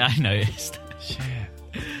uni. I noticed. Shit.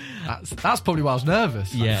 That's probably why I was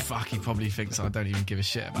nervous. Like, Yeah. Fuck, he probably thinks I don't even give a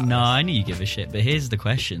shit about No, this. I knew you give a shit. But here's the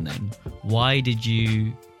question then. Why did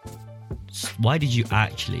you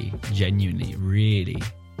actually, genuinely, really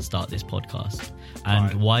start this podcast? And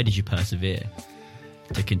Right. why did you persevere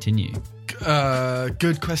to continue?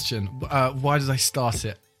 Good question. Why did I start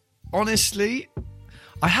it? Honestly,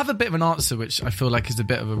 I have a bit of an answer which I feel like is a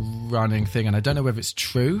bit of a running thing, and I don't know whether it's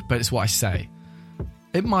true, but it's what I say.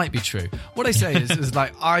 It might be true. What I say is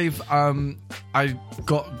like I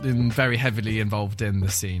got very heavily involved in the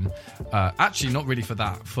scene. Actually, not really for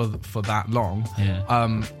that long. Yeah.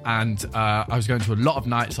 And I was going to a lot of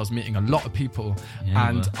nights. I was meeting a lot of people, Yeah,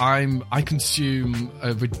 and I consume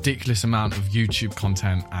a ridiculous amount of YouTube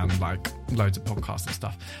content and like loads of podcasts and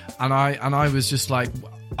stuff. And I was just like,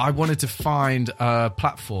 I wanted to find a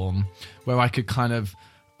platform where I could kind of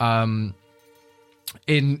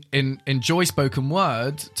enjoy spoken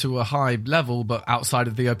word to a high level, but outside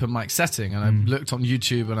of the open mic setting. And I looked on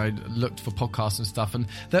YouTube and I looked for podcasts and stuff, and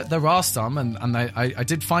there are some, and I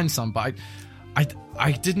did find some, but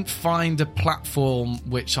I didn't find a platform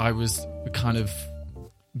which I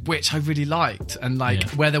really liked, and like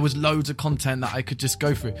where there was loads of content that I could just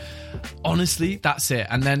go through. Honestly, that's it.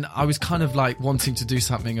 And then I was kind of like wanting to do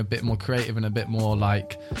something a bit more creative and a bit more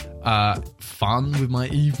like fun with my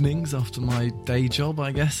evenings after my day job,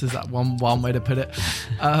 I guess, is that one way to put it.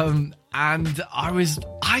 And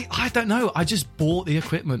I don't know, I just bought the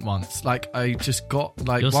equipment once. Like I just got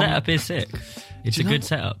like Your setup is sick. It's a good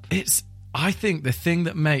setup. I think the thing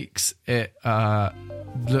that makes it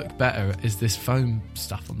look better is this foam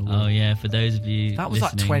stuff on the wall. Oh yeah, for those of you That was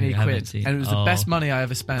like listening 20 who haven't quid, seen- and it was the best money I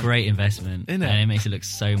ever spent. Great investment, Isn't it? And it makes it look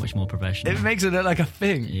so much more professional. It makes it look like a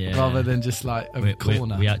thing, Yeah. rather than just like a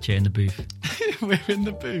corner. We out here in the booth. We're in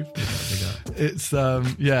the booth. Big up. It's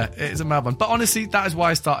it's a mad one. But honestly, that is why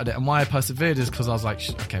I started it, and why I persevered is because I was like,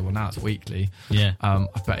 okay, well now it's weekly. Yeah. I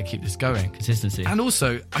better keep this going. Consistency. And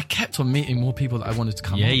also, I kept on meeting more people that I wanted to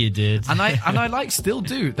come on. Yeah, you did. And I like still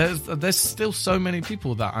do. There's still so many people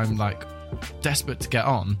that I'm like desperate to get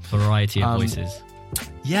on. Variety of voices.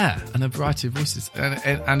 Yeah, and a variety of voices,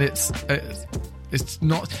 and it's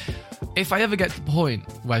not. If I ever get to the point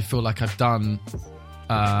where I feel like I've done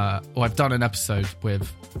an episode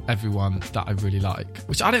with everyone that I really like,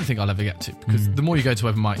 which I don't think I'll ever get to, because the more you go to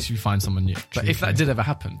open mics, you find someone new. But if that did ever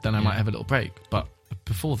happen, then I might have a little break. But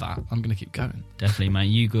before that, I'm going to keep going. Definitely, man.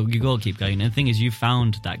 You got to keep going. And the thing is, you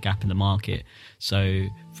found that gap in the market. So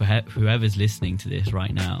for whoever's listening to this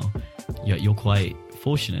right now, you're quite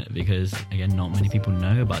fortunate, because again, not many people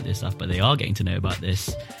know about this stuff, but they are getting to know about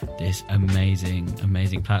this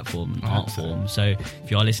amazing platform and art form. So if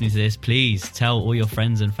you are listening to this, please tell all your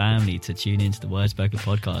friends and family to tune into the Word Spoken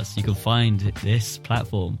podcast. You can find this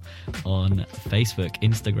platform on Facebook,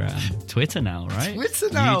 Instagram, Twitter now, right? Twitter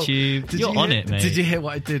now. YouTube. You're on it, mate. Did you hear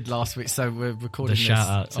what I did last week? So we're recording The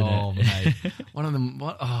shout-outs, Oh, innit? mate. One of them.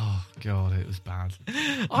 What? Oh, God, it was bad.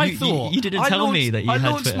 You didn't tell me that you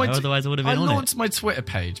had Twitter, otherwise I would have been on it. I launched my Twitter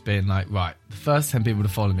page being like, right, the first 10 people to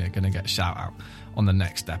follow me are going to get a shout out on the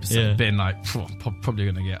next episode. Yeah. Being like, probably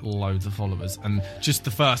going to get loads of followers, and just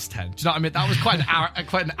the first 10. Do you know what I mean? That was quite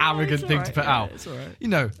an arrogant thing to put out. It's all right. You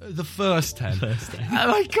know, the first 10. And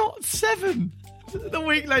I got 7. The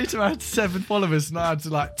week later, I had 7 followers, and I had to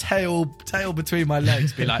like tail between my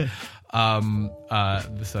legs, be like,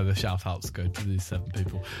 so the shout outs go to these 7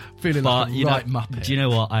 people. Feeling like a right muppet. Do you know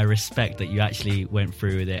what? I respect that you actually went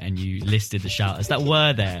through with it and you listed the shout outs that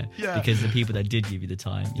were there. Yeah. Because the people that did give you the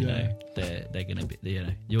time, you Yeah. know, they're gonna be, you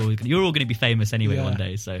know, you're all gonna be famous anyway Yeah. one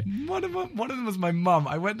day. So One of them was my mum.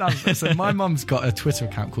 I went down. So my mum's got a Twitter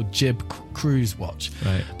account called Jib Cruise Watch,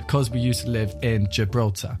 Right. because we used to live in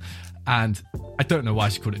Gibraltar, and I don't know why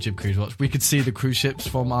she called it Jib Cruise Watch. We could see the cruise ships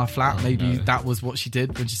from our flat. Maybe that was what she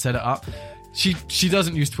did when she set it up. She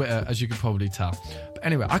doesn't use Twitter, as you could probably tell. But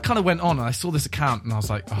anyway, I kind of went on and I saw this account and I was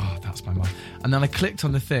like, oh, that's my mum. And then I clicked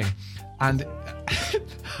on the thing, and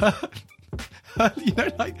you know,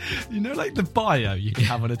 like the bio you can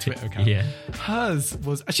have on a Twitter account. Yeah. Hers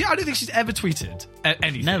was actually, I don't think she's ever tweeted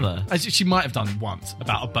anything. Never. She might have done once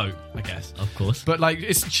about a boat, I guess. of course. But like,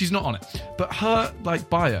 she's not on it. But her like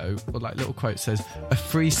bio or like little quote says, "A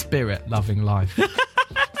free spirit loving life."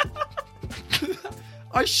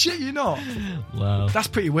 I shit you not. Wow. That's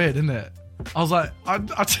pretty weird, isn't it? I was like, I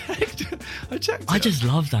checked. I it. just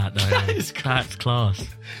love that though. is That's class.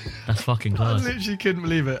 That's fucking I class. literally couldn't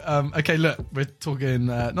believe it. Okay, look, we're talking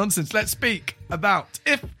nonsense. Let's speak about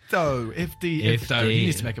if Ifdo. He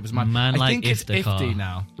needs to make up his mind. Man I like think it's Iftikhar. Ifti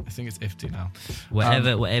now. I think it's Ifti now.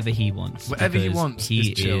 Whatever he wants. Whatever he because wants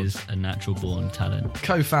He is chilled. is a natural born talent.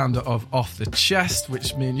 Co-founder of Off the Chest,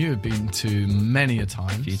 which me and you have been to many a A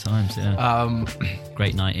time. few times, yeah.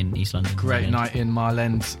 Great night in East London. Great Brilliant. night in Mile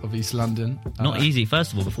End of East London. Not easy.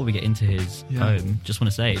 First of all, before we get into his poem, just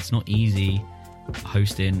want to say it's not easy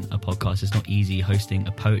hosting a podcast. It's not easy hosting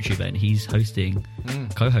a poetry event. He's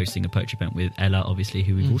co-hosting a poetry event with Ella, obviously,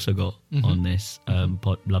 who we've also got on this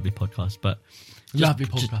lovely podcast. But Lovely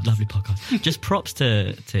podcast. Just props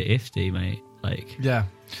to Ifti, mate. Like, Yeah.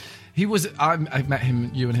 He was. I met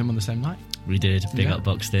you and him on the same night. we did big up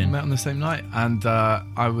Buxton. Met on the same night, and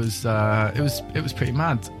I was. It was pretty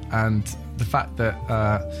mad, and the fact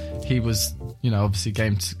that he was, obviously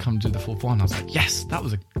game to come do the fourth one. I was like, yes, that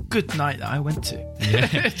was a good night that I went to.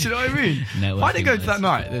 Yeah. Do you know what I mean? Networking Why did I go to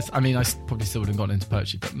nights. that night? I probably still would have gotten into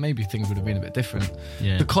poetry, but maybe things would have been a bit different.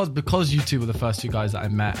 Yeah. Because you two were the first two guys that I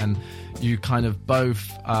met, and you kind of both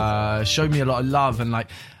showed me a lot of love, and like.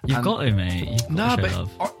 You've got it, mate. You've got to show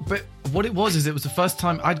love. But what it was was the first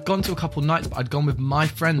time I'd gone to a couple nights, but I'd gone with my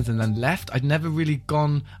friends and then left. I'd never really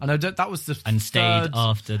gone, and that was the And stayed third,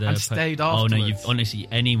 after the... and stayed Oh, afterwards. no, you've honestly,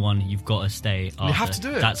 you've got to stay after. You have to do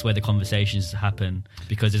it. That's where the conversations happen,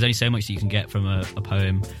 because there's only so much that you can get from a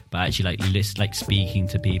poem, but actually, speaking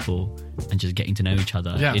to people and just getting to know each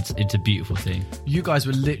other. Yeah. It's a beautiful thing. You guys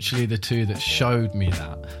were literally the two that showed me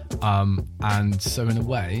that, and so in a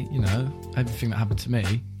way, everything that happened to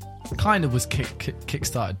me kind of was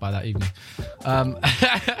kick-started by that evening.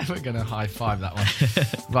 We're going to high five that one.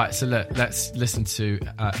 Right, so look, let's listen to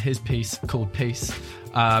his piece called Peace.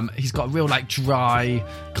 He's got a real dry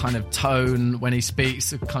kind of tone when he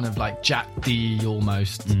speaks, kind of like Jack D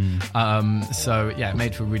almost. So yeah, it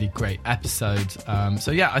made for a really great episode.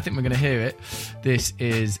 So yeah, I think we're going to hear it. This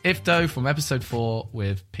is Ifdo from episode 4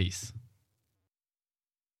 with Peace.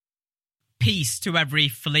 Peace to every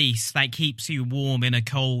fleece that keeps you warm in a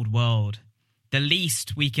cold world. The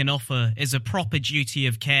least we can offer is a proper duty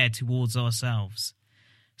of care towards ourselves.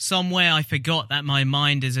 Somewhere I forgot that my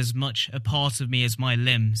mind is as much a part of me as my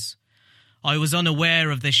limbs. I was unaware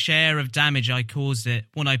of the share of damage I caused it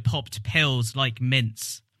when I popped pills like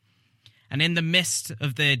mints. And in the midst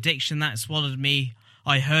of the addiction that swallowed me,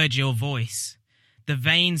 I heard your voice. The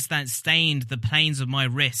veins that stained the plains of my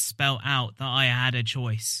wrists spelt out that I had a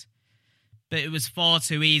choice. But it was far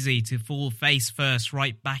too easy to fall face first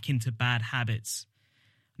right back into bad habits.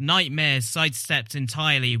 Nightmares sidestepped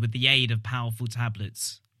entirely with the aid of powerful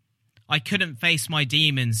tablets. I couldn't face my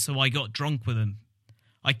demons, so I got drunk with them.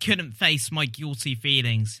 I couldn't face my guilty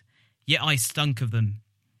feelings, yet I stunk of them.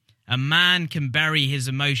 A man can bury his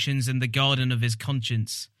emotions in the garden of his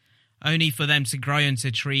conscience, only for them to grow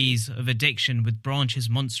into trees of addiction with branches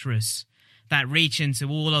monstrous, that reach into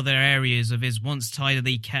all other areas of his once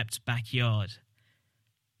tidily kept backyard.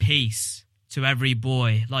 Peace to every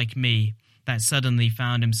boy like me that suddenly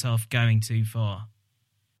found himself going too far.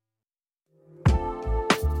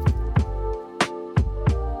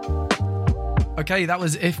 Okay, that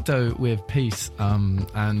was Ifdo with Peace,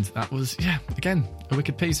 and that was, again, a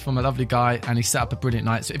wicked piece from a lovely guy, and he set up a brilliant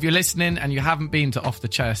night. So if you're listening and you haven't been to Off the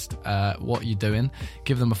Chest, what are you doing?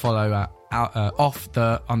 Give them a follow at off_the_chest.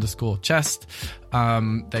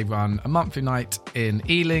 They run a monthly night in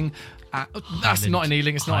Ealing. That's not in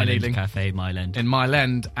Ealing, it's not in Highland Ealing. Cafe, Mile End. In Mile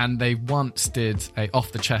End, and they once did a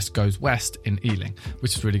Off the Chest Goes West in Ealing,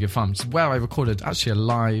 which is really good fun. Which is where I recorded actually a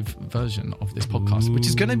live version of this podcast, which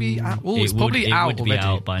is going to be out. Oh, it's probably out would already. be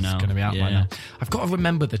out by now. It's going to be out by Yeah. now. I've got to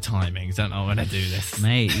remember the timings, don't I, when I do this?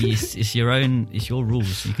 Mate, it's your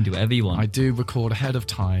rules. You can do whatever you want. I do record ahead of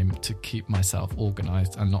time to keep myself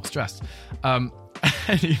organised and not stressed. Anyway.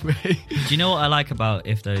 Do you know what I like about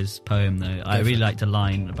Ifdo's poem, though? I really like the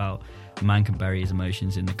line about a man can bury his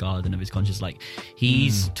emotions in the garden of his conscience. Like,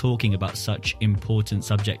 he's talking about such important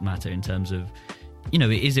subject matter in terms of,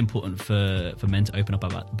 it is important for men to open up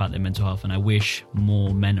about their mental health, and I wish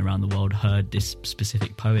more men around the world heard this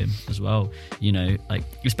specific poem as well.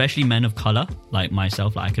 Especially men of colour like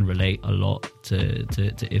myself. I can relate a lot to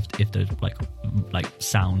if the like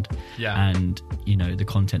sound and the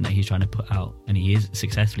content that he's trying to put out, and he is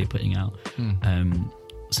successfully putting out.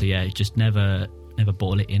 So yeah, just never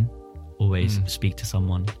bottle it in. Always speak to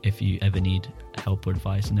someone if you ever need help or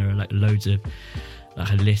advice, and there are loads of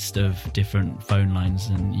a list of different phone lines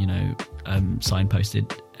and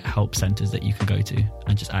signposted help centers that you can go to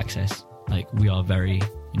and just access. We are very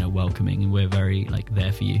welcoming, and we're very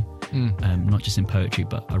there for you, not just in poetry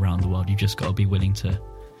but around the world. You've just got to be willing to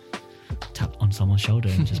tap on someone's shoulder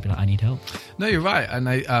and just be like, I need help. No, you're right, and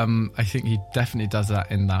I think he definitely does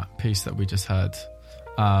that in that piece that we just heard.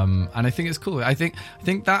 And I think it's cool. I think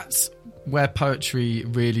that's where poetry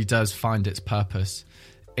really does find its purpose,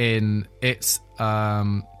 in its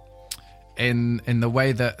in the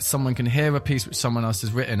way that someone can hear a piece which someone else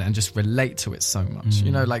has written and just relate to it so much.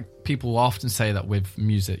 You know, like people often say that with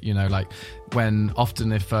music, you know, like when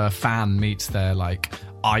often if a fan meets their like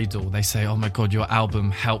idol, they say, oh my God, your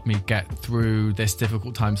album helped me get through this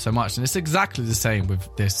difficult time so much. And it's exactly the same with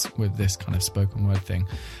this kind of spoken word thing,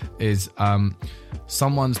 is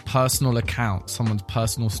someone's personal account, someone's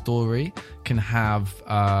personal story can have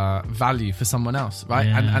value for someone else, right?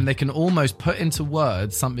 Yeah. And they can almost put into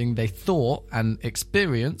words something they thought and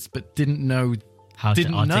experienced but didn't know How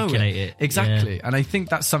to articulate it. Exactly. And I think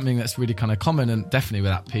that's something that's really kind of common, and definitely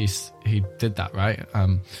with that piece he did that, right?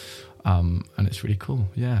 And it's really cool.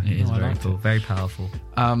 Yeah, It is I very liked cool, it. very powerful.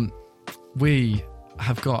 We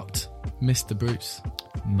have got Mr. Bruce,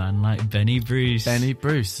 Man like Benny Bruce. Benny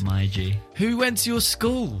Bruce, My G. who went to your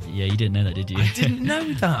school. Yeah, you didn't know that, did you? I didn't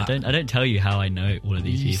know that. I don't tell you how I know all of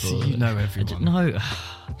these people. You know everyone. No.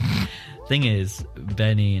 Thing is,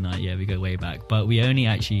 Benny and I, yeah, we go way back, but we only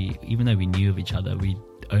actually, even though we knew of each other, we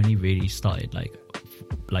only really started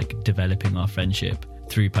like developing our friendship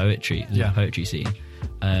through poetry, the poetry scene.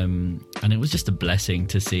 And it was just a blessing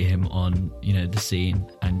to see him on, you know, the scene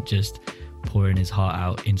and just pouring his heart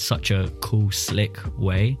out in such a cool, slick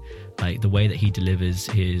way. Like the way that he delivers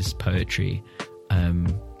his poetry,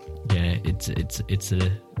 it's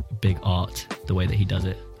a big art, the way that he does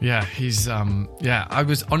it. Yeah, he's I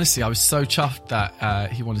was so chuffed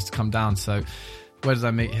that he wanted to come down. So where did I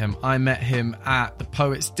meet him? I met him at the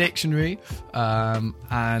Poets Dictionary. And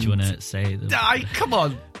Do you want to say the come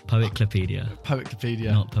on, Poetclopedia?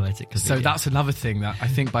 Poetclopedia, Not Poeticlopedia. So that's another thing that I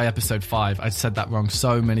think by episode 5 I'd said that wrong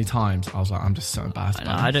so many times. I was like, I'm just so embarrassed.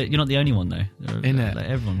 You're not the only one though. In it, like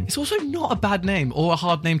everyone. It's also not a bad name or a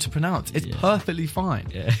hard name to pronounce. It's perfectly fine.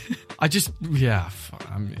 Yeah. I just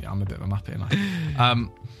I'm a bit of a muppet,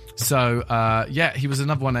 aren't I? He was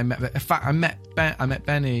another one I met. In fact, I met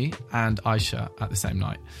Benny and Aisha at the same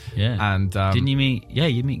night. Yeah. And didn't you meet? Yeah,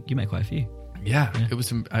 you met quite a few. Yeah. It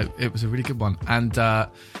was a really good one. And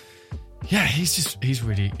he's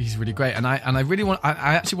really great. And I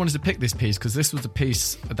actually wanted to pick this piece because this was the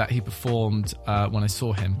piece that he performed when I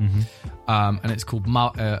saw him. And it's called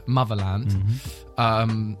Motherland.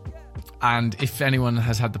 And if anyone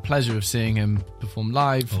has had the pleasure of seeing him perform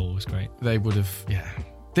live, Oh, it's great. they would have,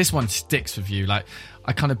 this one sticks with you. Like,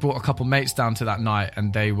 I kind of brought a couple mates down to that night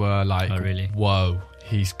and they were like, Oh, really? Whoa,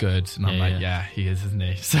 he's good. And I'm like, yeah, he is, isn't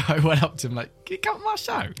he? So I went up to him like, can you come to my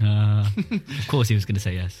show? Of course he was going to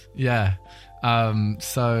say yes. Yeah.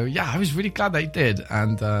 I was really glad that he did.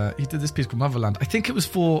 And he did this piece called Motherland. I think it was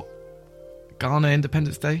for Ghana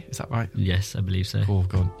Independence Day. Is that right? Yes, I believe so. Oh,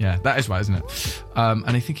 God. Yeah, that is right, isn't it? And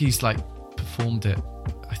I think he's like performed it.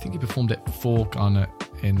 I think he performed it for Ghana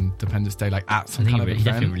Independence Day, like at some kind of he event.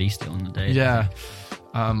 definitely released it on the day. Yeah.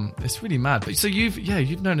 It's really mad. But so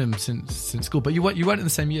you've known him since school, but you weren't in the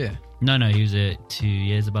same year. No, he was 2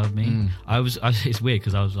 years above me. It's weird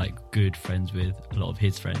because I was like good friends with a lot of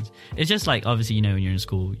his friends. It's just like, obviously, you know, when you're in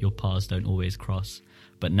school, your paths don't always cross.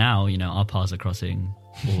 But now, you know, our paths are crossing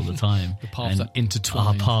all the time. The paths are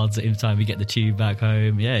intertwined. Our paths are intertwined. We get the tube back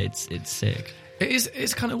home. Yeah, it's sick.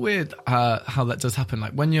 It's kind of weird how that does happen.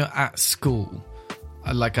 Like when you're at school,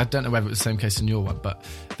 like I don't know whether it's the same case in your one, but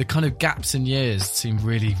the kind of gaps in years seem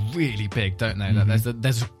really, really big, don't they? Like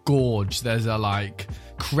there's a gorge, there's a like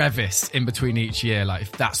crevice in between each year. Like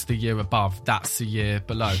if that's the year above, that's the year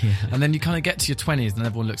below. Yeah. And then you kind of get to your 20s and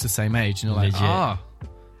everyone looks the same age and you're like,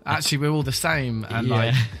 actually we're all the same. And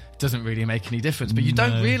like it doesn't really make any difference. But you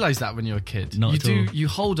don't realise that when you're a kid. You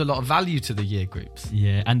hold a lot of value to the year groups.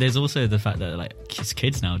 Yeah, and there's also the fact that like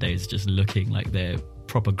kids nowadays are just looking like they're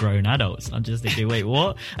proper grown adults. I'm just thinking, wait,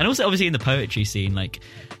 what? And also obviously in the poetry scene, like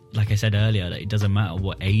I said earlier, like, it doesn't matter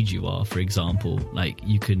what age you are. For example, like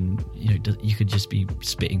you could just be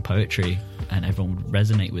spitting poetry and everyone would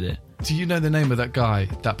resonate with it. Do you know the name of that guy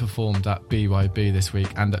that performed at BYB this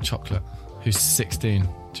week and at Chocolate, who's 16?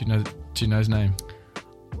 Do you know his name?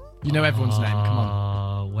 You know everyone's name. Come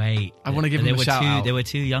on. Oh wait, I want to give him a shout out. There were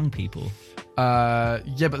two young people. Yeah,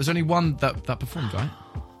 but there's only one that performed, right?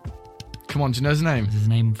 Come on, do you know his name? His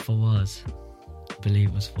name Fawaz. I believe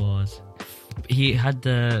it was Fawaz. He had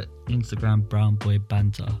the Instagram Brown Boy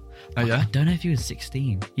Banter. Oh, yeah? I don't know if he was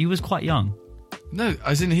 16. He was quite young. No,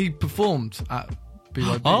 as in he performed at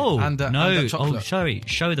BYB. Oh, and no. at Chocolate. Oh, sorry.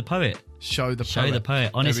 Show the Poet. Show the Poet. Show the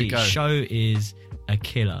Poet. Honestly, Show is a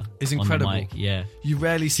killer. It's on the incredible. mic. Yeah. You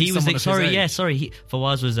rarely see He was someone like, of his age.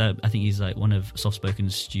 Fawaz was, I think he's like one of soft-spoken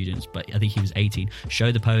students, but I think he was 18.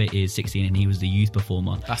 Show the Poet is 16, and he was the youth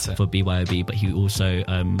performer That's it. for BYOB, but he also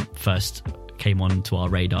first came on to our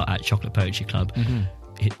radar at Chocolate Poetry Club.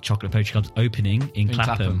 Chocolate Poetry Club's opening in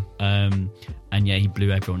Clapham. And yeah, he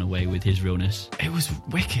blew everyone away with his realness. It was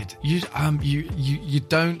wicked. You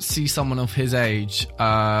don't see someone of his age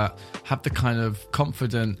have the kind of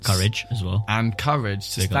confidence, Courage as well. and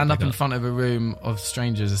courage to Big up, stand up big in up. front of a room of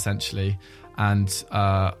strangers, essentially, and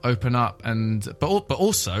open up. But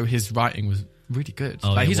also his writing was really good.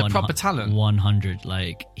 Oh, like, yeah, he's a proper talent. 100.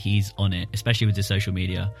 Like, he's on it, especially with the social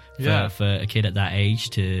media. For a kid at that age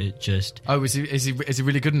to just... Oh, is he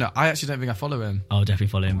really good in it? I actually don't think I follow him. I'll definitely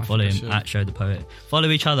follow him. Follow think I him should. at Show the Poet. Follow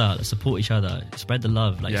each other, support each other, spread the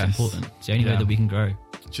love. Like, Yes. it's important. It's the only way Yeah. that we can grow. Do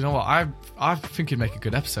you know what? I think he'd make a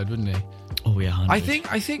good episode, wouldn't he? Oh, yeah, 100.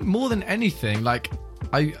 I think more than anything, like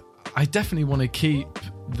I definitely want to keep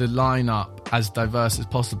the lineup as diverse as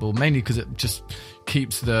possible, mainly because it just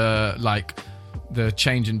keeps the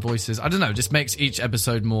change in voices. I don't know, just makes each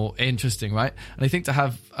episode more interesting, right? And I think to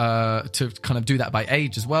have to kind of do that by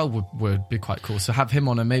age as well would be quite cool. So have him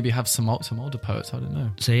on and maybe have some older poets. I don't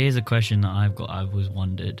know. So here's a question that I've always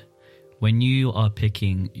wondered. When you are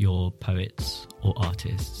picking your poets or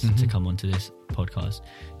artists to come onto this podcast,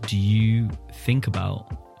 do you think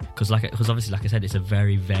about... Because obviously, like I said, it's a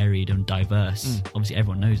very varied and diverse... Obviously,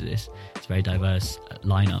 everyone knows this. It's a very diverse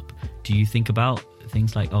lineup. Do you think about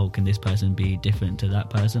things like, oh, can this person be different to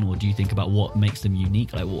that person? Or do you think about what makes them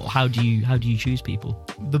unique? Like, how do you choose people?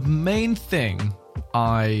 The main thing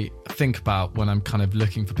I think about when I'm kind of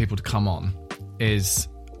looking for people to come on is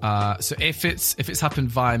so if it's happened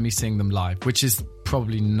via me seeing them live, which is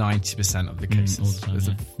probably 90% of the cases. all the time, There's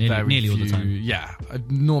yeah. Nearly all the time. Yeah,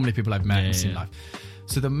 normally people I've met and seen yeah. live.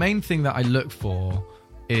 So the main thing that I look for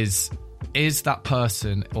is that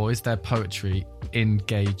person or is their poetry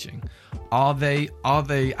engaging? Are they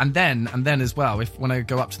and then as well, if when I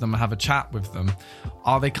go up to them and have a chat with them,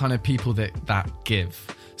 are they kind of people that give?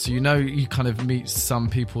 So you kind of meet some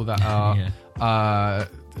people that are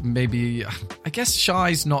maybe, I guess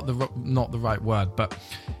shy's not the right word, but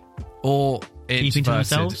or Keeping to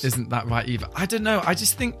themselves? isn't that right either? I don't know. I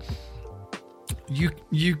just think you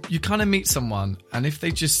kind of meet someone, and if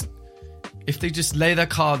they just lay their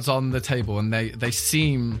cards on the table and they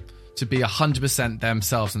seem to be 100%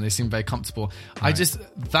 themselves and they seem very comfortable, right. I just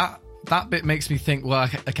that bit makes me think, well,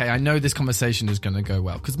 okay, I know this conversation is going to go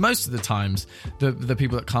well, because most of the times the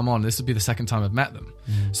people that come on, this will be the second time I've met them,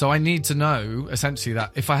 so I need to know essentially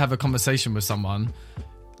that if I have a conversation with someone,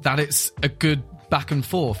 that it's a good back and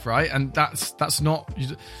forth, right? And that's not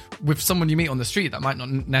with someone you meet on the street, that might not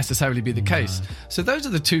necessarily be the case. So those are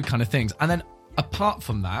the two kind of things. And then apart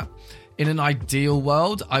from that, in an ideal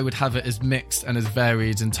world, I would have it as mixed and as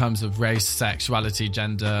varied in terms of race, sexuality,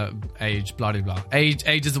 gender, age, blah blah blah. Age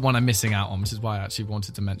is the one I'm missing out on, which is why I actually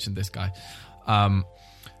wanted to mention this guy,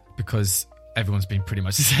 because everyone's been pretty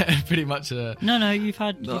much No, you've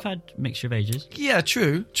had mixture of ages. Yeah,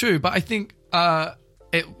 true, but I think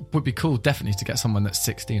it would be cool definitely to get someone that's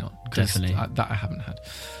 16 on. Definitely. That I haven't had.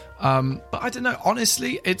 But I don't know,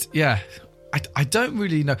 honestly, I don't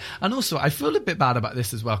really know. And also I feel a bit bad about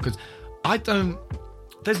this as well, because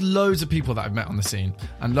there's loads of people that I've met on the scene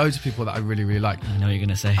and loads of people that I really, really like. I know what you're going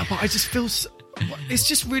to say. But I just feel it's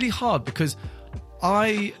just really hard, because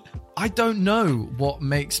I don't know what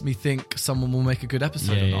makes me think someone will make a good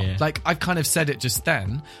episode or not. Yeah. Like, I've kind of said it just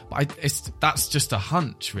then, but that's just a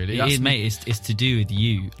hunch, really. It is, mate. It's to do with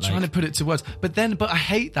you. Like, Trying to put it to words. But I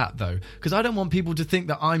hate that, though, because I don't want people to think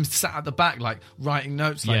that I'm sat at the back, like, writing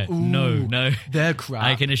notes, like, ooh, no. they're crap.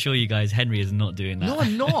 I can assure you guys, Henry is not doing that. No,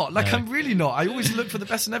 I'm not. Like, No. I'm really not. I always look for the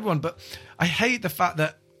best in everyone, but I hate the fact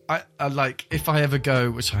that I like, if I ever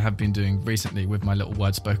go, which I have been doing recently with my little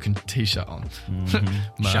word spoken t-shirt on,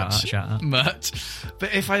 Shout out. merch.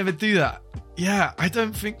 But if I ever do that, I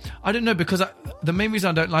don't know, because the main reason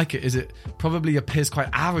I don't like it is it probably appears quite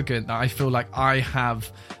arrogant, that I feel like I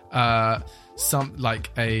have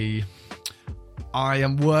I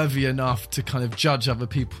am worthy enough to kind of judge other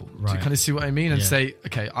people. Do you Right. kind of see what I mean? And Yeah. say,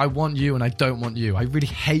 okay, I want you and I don't want you. I really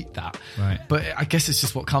hate that. Right. But I guess it's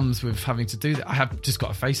just what comes with having to do that. I have just got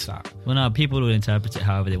to face that. Well, no, people will interpret it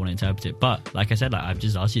however they want to interpret it. But like I said, I've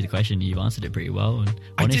just asked you the question, you've answered it pretty well, and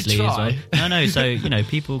I did honestly as well. try. No. So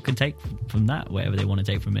people can take from that whatever they want to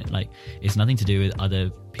take from it. Like, it's nothing to do with other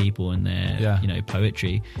people and their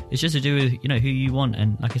poetry. It's just to do with who you want.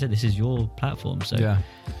 And like I said, this is your platform. So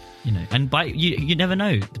and by you never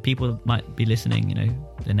know, the people might be listening.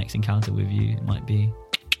 The next encounter with you might be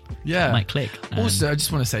Yeah. might click. Also, I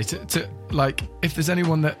just want to say to like, if there's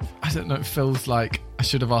anyone that I don't know feels like I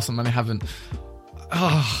should have asked them and I haven't.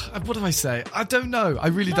 Oh, what do I say? I don't know. I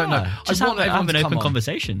really don't know. Just I want everyone have an to come open on.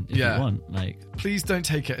 conversation if you want. Like, please don't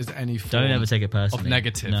take it as any form don't ever take it personally. of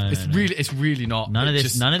negative. No, It's really not. None of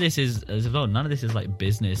this is as well. None of this is like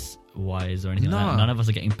business wise or anything like that. None of us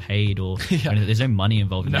are getting paid or anything. There's no money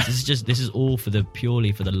involved in this. This is all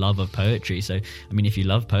purely for the love of poetry. So I mean, if you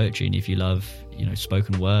love poetry and if you love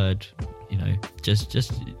spoken word, just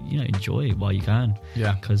enjoy it while you can.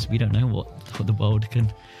 Yeah, because we don't know what the world can.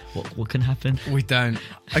 What can happen? We don't.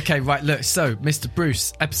 Okay, right, look, so Mr.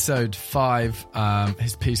 Bruce, episode 5,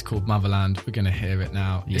 his piece called Motherland. We're going to hear it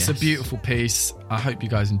now. Yes. It's a beautiful piece. I hope you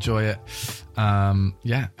guys enjoy it.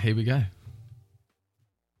 Here we go.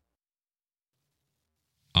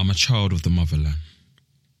 I'm a child of the motherland.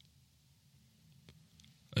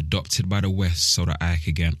 Adopted by the West so that I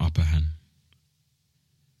could get an upper hand.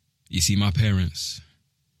 You see, my parents...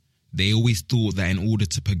 they always thought that in order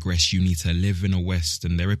to progress, you need to live in the West,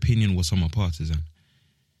 and their opinion was somewhat partisan.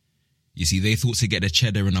 You see, they thought to get the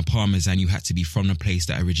cheddar and the parmesan, you had to be from the place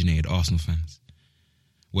that originated Arsenal fans.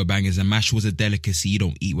 Where bangers and mash was a delicacy you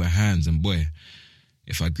don't eat with hands, and boy,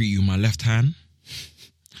 if I greet you with my left hand,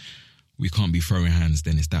 we can't be throwing hands,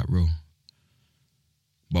 then it's that real.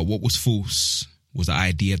 But what was false was the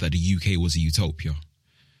idea that the UK was a utopia.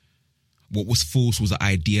 What was false was the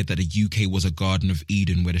idea that the UK was a Garden of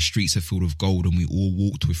Eden where the streets are filled with gold and we all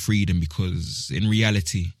walked with freedom, because in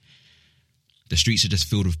reality, the streets are just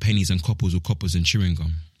filled with pennies and coppers or coppers and chewing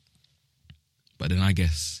gum. But then I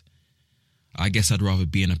guess I'd rather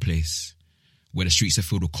be in a place where the streets are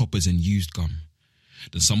filled with coppers and used gum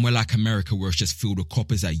than somewhere like America where it's just filled with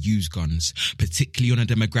coppers that use guns, particularly on a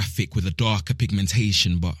demographic with a darker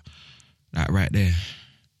pigmentation. But that right there,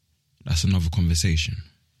 that's another conversation.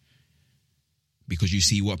 Because you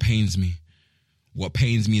see, what pains me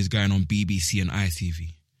is going on BBC and ITV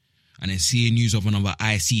and then seeing news of another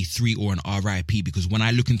IC3 or an RIP, because when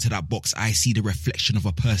I look into that box, I see the reflection of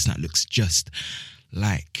a person that looks just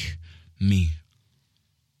like me.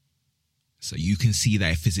 So you can see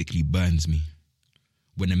that it physically burns me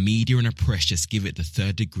when the media and the press just give it the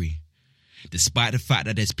 3rd degree, despite the fact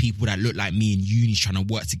that there's people that look like me in uni trying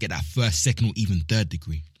to work to get that 1st, 2nd or even 3rd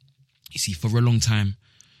degree. You see, for a long time,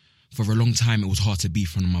 it was hard to be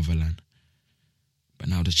from the motherland. But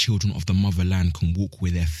now the children of the motherland can walk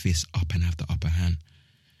with their fists up and have the upper hand.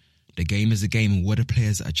 The game is a game, and we're the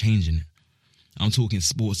players that are changing it. I'm talking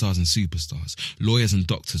sports stars and superstars, lawyers and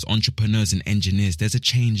doctors, entrepreneurs and engineers. There's a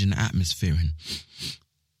change in the atmosphere. And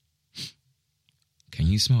can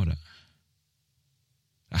you smell that?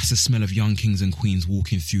 That's the smell of young kings and queens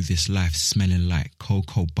walking through this life smelling like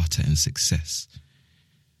cocoa butter and success.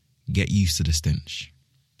 Get used to the stench.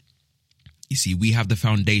 You see, we have the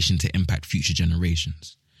foundation to impact future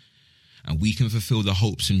generations. And we can fulfill the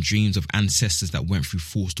hopes and dreams of ancestors that went through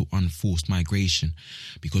forced or unforced migration,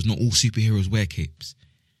 because not all superheroes wear capes.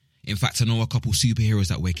 In fact, I know a couple superheroes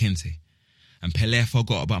that wear kente. And Pele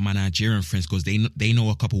forgot about my Nigerian friends because they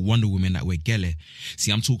know a couple Wonder Women that wear gele.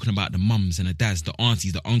 See, I'm talking about the mums and the dads, the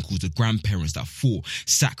aunties, the uncles, the grandparents that fought,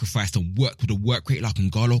 sacrificed and worked with a work rate like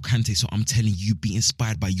N'Golo Kante. So I'm telling you, be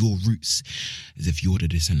inspired by your roots as if you're the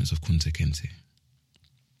descendants of Kunta Kinte.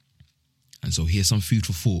 And so here's some food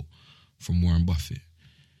for thought from Warren Buffett.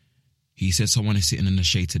 He said someone is sitting in the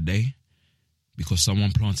shade today because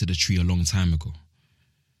someone planted a tree a long time ago.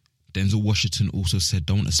 Denzel Washington also said,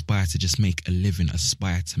 don't aspire to just make a living,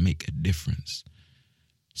 aspire to make a difference.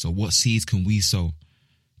 So what seeds can we sow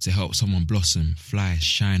to help someone blossom, fly,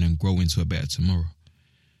 shine and grow into a better tomorrow?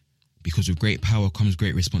 Because with great power comes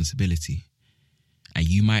great responsibility. And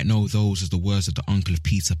you might know those as the words of the uncle of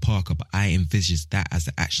Peter Parker, but I envisage that as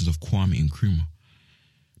the actions of Kwame Nkrumah.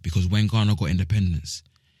 Because when Ghana got independence,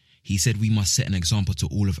 he said we must set an example to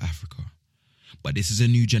all of Africa. But this is a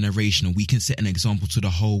new generation and we can set an example to the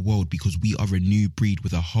whole world because we are a new breed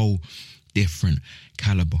with a whole different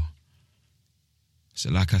caliber. So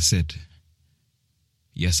like I said,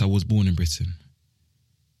 yes, I was born in Britain,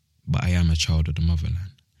 but I am a child of the motherland.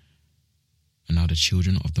 And now the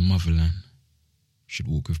children of the motherland should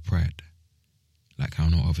walk with pride, like how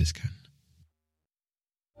no others can.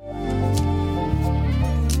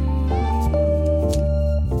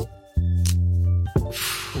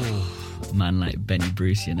 Man like Benny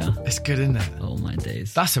Bruce, you know. It's good, isn't it? Oh my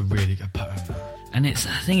days. That's a really good poem. And it's,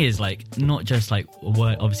 the thing is, like, not just like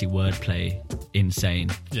obviously wordplay, insane.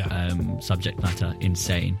 Yeah. Subject matter,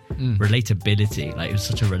 insane. Relatability, like it was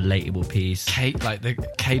such a relatable piece. Like the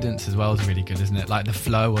cadence as well is really good, isn't it? Like the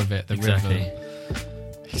flow of it, the exactly.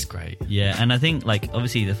 rhythm. He's great. Yeah, and I think, like,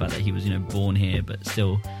 obviously the fact that he was, born here, but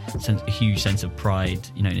still a huge sense of pride,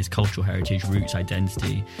 in his cultural heritage, roots,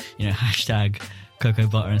 identity, hashtag cocoa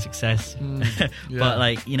butter and success. Yeah. But,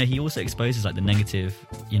 like, he also exposes, like, the negative,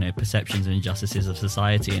 perceptions and injustices of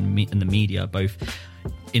society and the media, both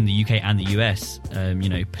in the UK and the US,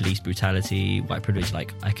 police brutality, white privilege.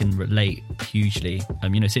 Like, I can relate hugely.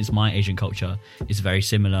 Since my Asian culture is very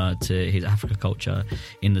similar to his Africa culture,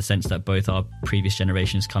 in the sense that both our previous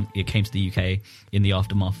generations came to the UK in the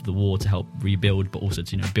aftermath of the war to help rebuild, but also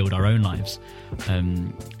to build our own lives.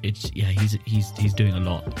 He's doing a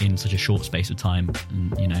lot in such a short space of time,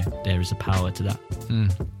 and there is a power to that.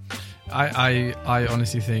 I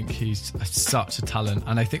honestly think he's such a talent,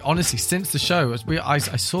 and I think honestly since the show, I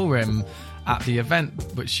saw him at the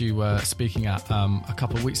event which you were speaking at a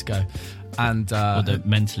couple of weeks ago, and the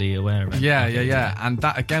mentally aware event. Yeah, and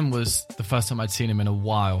that again was the first time I'd seen him in a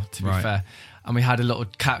while, to be fair. And we had a little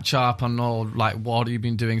catch up on all, like, what have you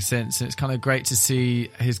been doing since? And it's kind of great to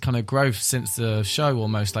see his kind of growth since the show.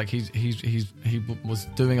 Almost like he was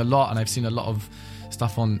doing a lot, and I've seen a lot of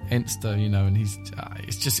stuff on Insta, and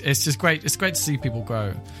it's just great. It's great to see people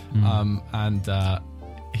grow, and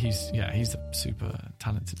he's a super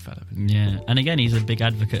talented fellow. Yeah, and again, he's a big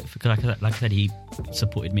advocate for, like I said, he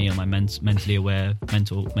supported me on my mentally aware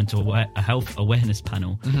mental health awareness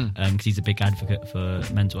panel, because he's a big advocate for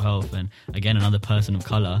mental health. And again, another person of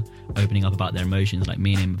color opening up about their emotions. Like,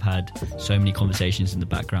 me and him have had so many conversations in the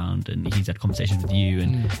background, and he's had conversations with you,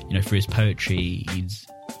 and through his poetry,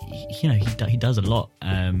 he does a lot,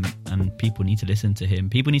 and people need to listen to him.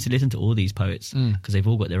 People need to listen to all these poets, because they've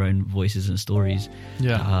all got their own voices and stories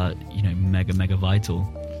that are mega vital.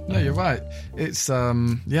 No, you're right. It's I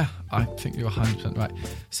think you're 100% right.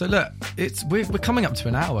 So look, we're coming up to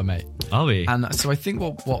an hour, mate. Are we? And so I think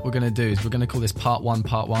what we're going to do is we're going to call this part one.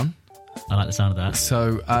 I like the sound of that.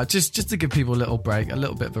 So just to give people a little break, a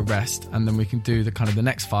little bit of a rest, and then we can do the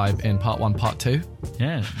next 5 in part 1, part 2.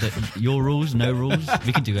 Yeah, your rules, no rules.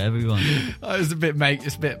 We can do whatever we want. It's a bit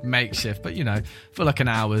makeshift, but for like an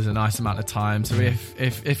hour is a nice amount of time. So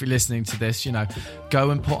if you're listening to this,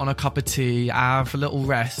 go and put on a cup of tea, have a little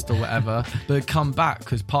rest or whatever, but come back,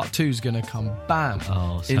 because part 2 is going to come bam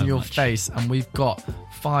in your face, and we've got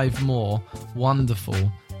 5 more wonderful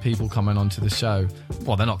people coming onto the show.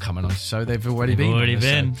 Well, they're not coming on the show, they've already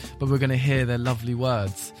been. But we're going to hear their lovely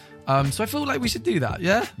words. So I feel like we should do that,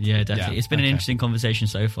 yeah? Yeah, definitely. It's been an interesting conversation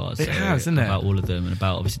so far. It has, isn't it? About all of them, and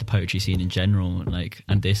about obviously the poetry scene in general,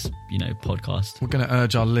 and this, podcast. We're going to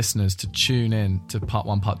urge our listeners to tune in to part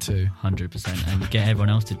 1, part 2. 100%. And get everyone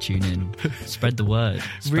else to tune in. Spread the word.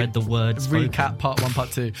 Spread the word. Recap part 1,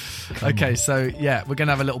 part 2. Okay, so yeah, we're going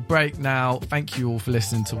to have a little break now. Thank you all for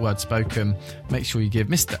listening to Word Spoken. Make sure you give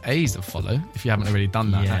Mr. A's a follow, if you haven't already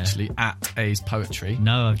done that, actually, at A's Poetry.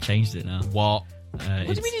 No, I've changed it now. What? What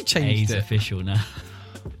do you mean you changed it? It's official now.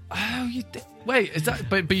 Oh, you did. Wait, is that?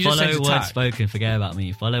 But you follow just changed the Word tag. Spoken. Forget about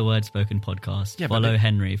me. Follow Word Spoken podcast. Yeah, follow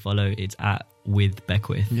Henry. Follow it's at with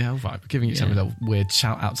Beckwith. Yeah, all right. We're giving each other little weird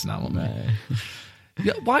shout outs now, aren't we?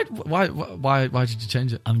 Yeah, why did you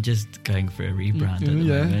change it? I'm just going for a rebrand at the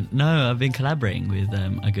moment. No, I've been collaborating with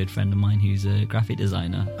a good friend of mine who's a graphic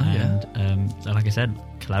designer, so like I said,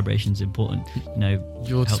 collaboration's important.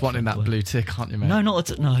 You're just wanting that blue tick, aren't you, mate? No, no.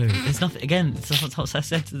 There's nothing. Again, it's what I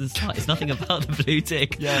said to the start. It's nothing about the blue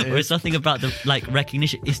tick, or it's nothing about the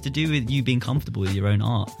recognition. It's to do with you being comfortable with your own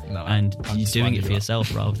art, and you doing it for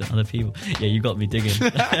yourself rather than other people. Yeah, you got me digging.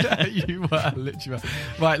 You were literally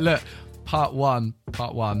right. Look. Part one.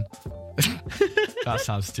 That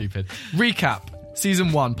sounds stupid. Recap.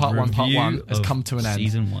 Season 1, part 1, part 1 has come to an end.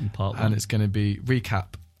 Season 1, part 1. And it's going to be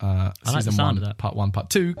recap season 1, part 1,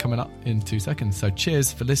 part 2 coming up in 2 seconds. So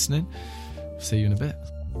cheers for listening. See you in a bit.